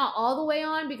on, but not all the way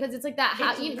on because it's like that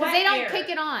because they don't kick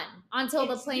it on until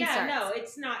the plane starts. Yeah, no,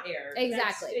 it's not air.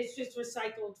 Exactly. It's just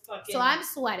recycled fucking. So I'm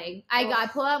sweating. I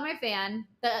pull out my fan.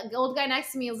 The old guy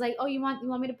next to me was like, "Oh, you want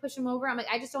me to push him over?" I'm like,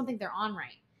 "I just don't think they're on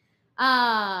right."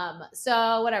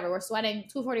 So whatever. We're sweating.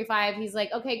 2:45. He's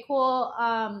like, "Okay, cool.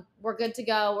 We're good to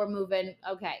go. We're moving."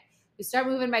 Okay. We start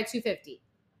moving by 2:50.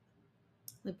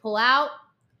 We pull out,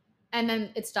 and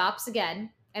then it stops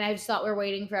again. And I just thought we were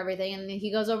waiting for everything. And then he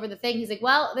goes over the thing. He's like,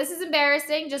 well, this is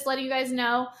embarrassing. Just letting you guys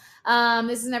know.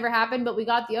 This has never happened, but we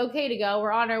got the okay to go.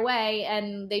 We're on our way.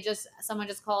 And someone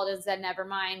just called and said, never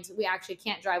mind. We actually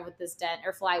can't drive with this dent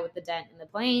or fly with the dent in the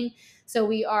plane. So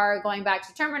we are going back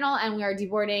to terminal and we are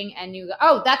deboarding. And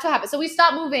that's what happened. So we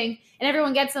stop moving and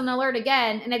everyone gets an alert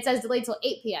again. And it says delayed till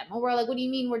 8 p.m. Well, we're like, what do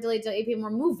you mean we're delayed till 8 p.m.?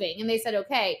 We're moving. And they said,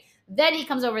 okay. Then he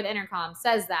comes over the intercom,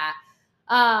 says that.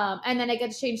 And then it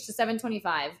gets changed to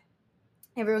 7:25.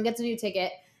 Everyone gets a new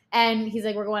ticket. And he's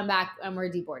like, we're going back and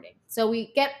we're deboarding. So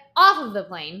we get off of the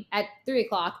plane at 3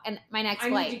 o'clock. And my next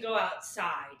flight. I need to go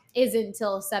outside. Isn't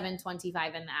until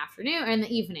 7:25 in the afternoon or in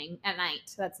the evening at night.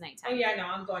 So that's nighttime. Oh, yeah, no,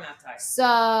 I'm going outside.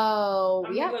 So,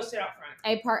 I'm going to go sit out front.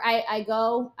 I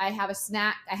go, I have a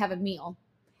snack, I have a meal.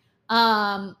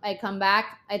 I come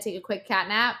back, I take a quick cat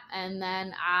nap, and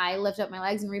then I lift up my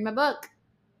legs and read my book.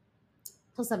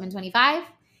 Till 7:25,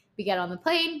 we get on the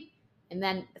plane, and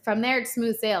then from there it's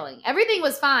smooth sailing. Everything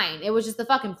was fine. It was just the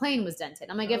fucking plane was dented.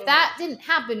 I'm like, if that didn't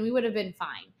happen, we would have been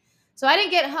fine. So I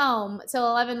didn't get home till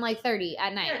 11:30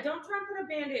 at night. Yeah, don't try and put a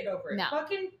Band-Aid over it. No.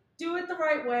 Fucking do it the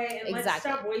right way, and let's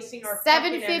stop wasting our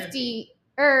 7:50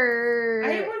 or 5:50.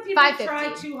 I hate when people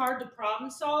try too hard to problem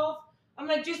solve. I'm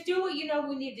like, just do what you know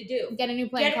we need to do. Get a new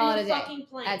plane, call it a day. Fucking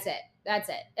plane. That's it. That's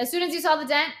it. As soon as you saw the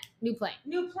dent, new plane.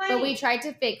 New plane. But we tried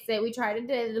to fix it. We tried to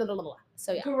do blah, blah, blah, blah.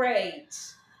 So yeah. Great.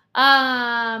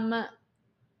 And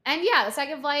yeah, the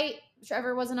second flight,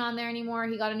 Trevor wasn't on there anymore.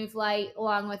 He got a new flight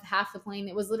along with half the plane.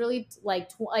 It was literally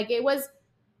like it was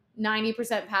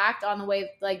 90% packed on the way,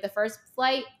 like the first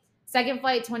flight. Second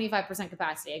flight, 25%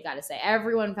 capacity. I gotta say,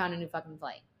 everyone found a new fucking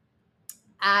flight.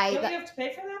 Don't you have to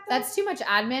pay for that, though? That's too much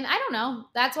admin. I don't know.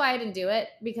 That's why I didn't do it,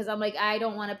 because I'm like, I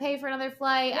don't want to pay for another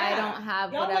flight. Yeah. I don't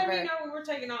have Y'all whatever. let me know when we're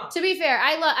taking off. To be fair,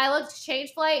 I looked to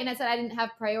change flight and it said I didn't have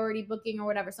priority booking or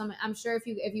whatever. So I'm sure if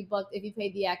you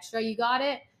paid the extra, you got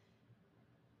it.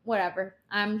 Whatever.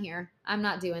 I'm here. I'm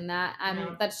not doing that.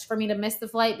 That's for me to miss the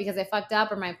flight because I fucked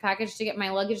up, or my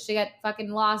luggage to get fucking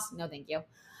lost. No, thank you.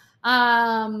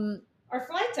 Are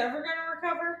flights ever gonna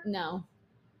recover? No.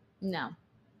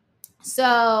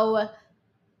 So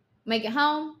make it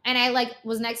home, and I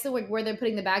was next to where they're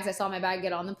putting the bags. I saw my bag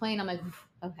get on the plane. I'm like,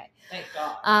 okay. Thank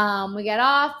God. We get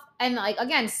off, and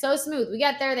again, so smooth. We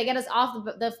get there, they get us off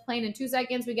the plane in 2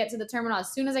 seconds. We get to the terminal.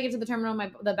 As soon as I get to the terminal,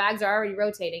 the bags are already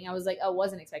rotating. I was like, oh,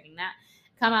 wasn't expecting that.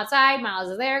 Come outside,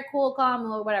 Miles is there, cool, calm,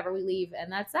 whatever. We leave,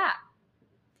 and that's that.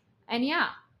 And yeah.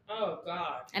 Oh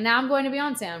God. And now I'm going to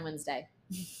Beyonce on Wednesday.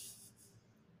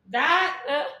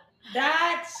 That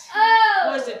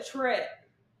was a trip.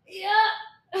 Yeah.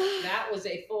 That was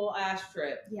a full ass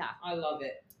trip. Yeah. I love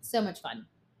it. So much fun.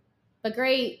 But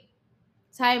great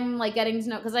time, getting to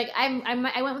know, because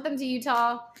I went with them to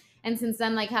Utah, and since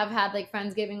then have had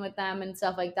Friendsgiving with them and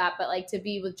stuff like that. But to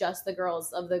be with just the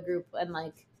girls of the group, and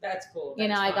that's cool.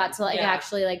 That's I got to yeah.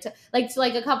 actually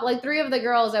a couple 3 of the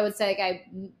girls, I would say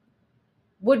I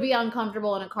would be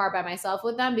uncomfortable in a car by myself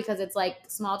with them because it's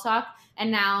small talk.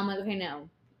 And now I'm okay, no,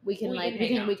 we can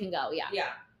go. Yeah. Yeah.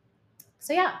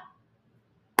 So yeah,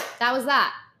 that was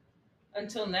that.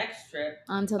 Until next trip.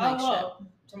 Trip.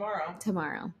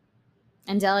 Tomorrow.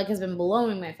 And Delic has been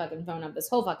blowing my fucking phone up this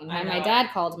whole fucking time. My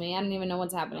dad called me. I don't even know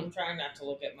what's happening. I'm trying not to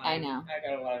look at mine. I know. I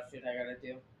got a lot of shit I gotta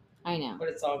do. I know. But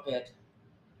it's all good.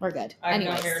 We're good. I have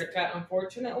no hair to cut,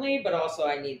 unfortunately, but also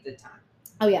I need the time.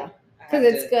 Oh, yeah. Because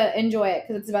it's good. Enjoy it,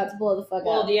 because it's about to blow the fuck up.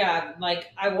 Well, yeah.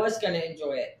 I was going to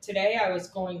enjoy it. Today I was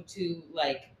going to,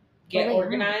 get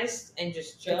organized and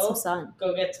just chill. Get some sun.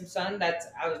 Go get some sun.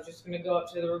 I was just going to go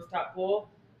up to the rooftop pool,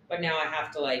 but now I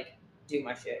have to, do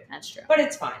my shit. That's true. But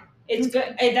it's fine. It's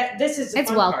good. This is the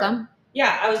fun welcome. Part.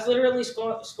 Yeah, I was literally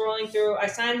scrolling through.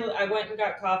 I went and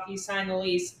got coffee, signed the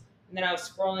lease, and then I was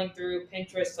scrolling through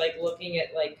Pinterest, looking at,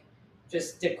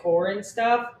 just decor and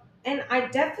stuff. And I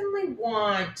definitely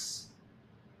want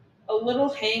a little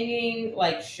hanging,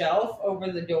 shelf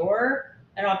over the door.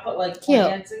 And I'll put,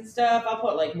 plants and stuff. I'll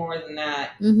put, more than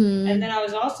that. Mm-hmm. And then I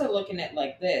was also looking at,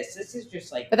 this. This is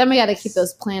just, But then we got to keep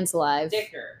those plants alive.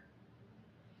 Sticker.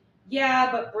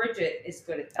 Yeah, but Bridget is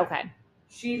good at that. Okay.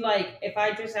 She, if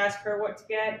I just ask her what to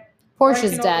get.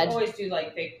 Portia's dead. I always do,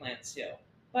 fake plants, too.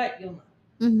 But you'll know.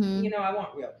 Mm-hmm. I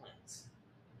want real plants.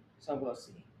 So we'll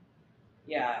see.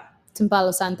 Yeah. Some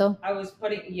Palo Santo. I was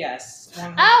putting, yes.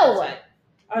 100%. Oh!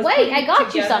 Wait, I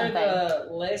got you something. The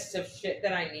list of shit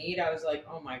that I need. I was like,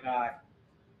 oh my God.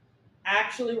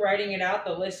 Actually writing it out,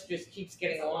 the list just keeps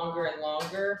getting longer and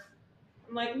longer.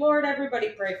 I'm like, Lord, everybody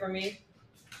pray for me.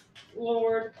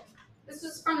 Lord. This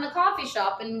was from the coffee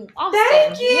shop in Austin.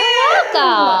 Thank you. You're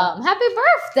welcome. Happy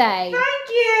birthday. Thank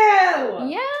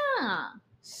you. Yeah.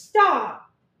 Stop.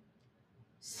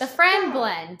 The friend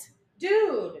blend.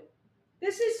 Dude,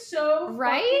 this is so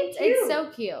right? Cute. It's so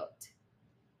cute.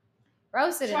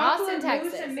 Roasted in Austin,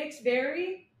 Texas. And mixed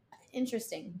berry.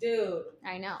 Interesting. Dude.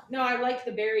 I know. No, I like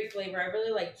the berry flavor. I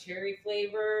really like cherry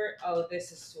flavor. Oh,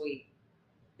 this is sweet.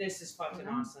 This is fucking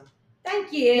awesome.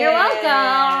 Thank you. You're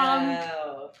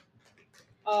welcome.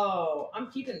 Oh,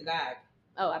 I'm keeping the bag.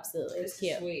 Oh, absolutely. It's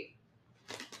cute. Sweet.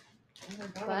 Oh my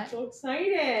God, I'm so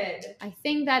excited. I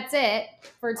think that's it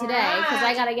for today because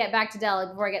I got to get back to Della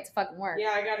before I get to fucking work.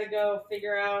 Yeah, I got to go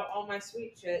figure out all my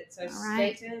sweet shit. So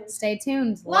stay tuned. Stay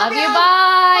tuned. Love you.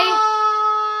 Bye.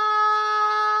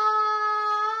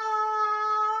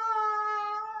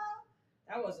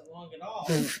 That wasn't long at all.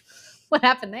 What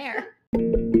happened there?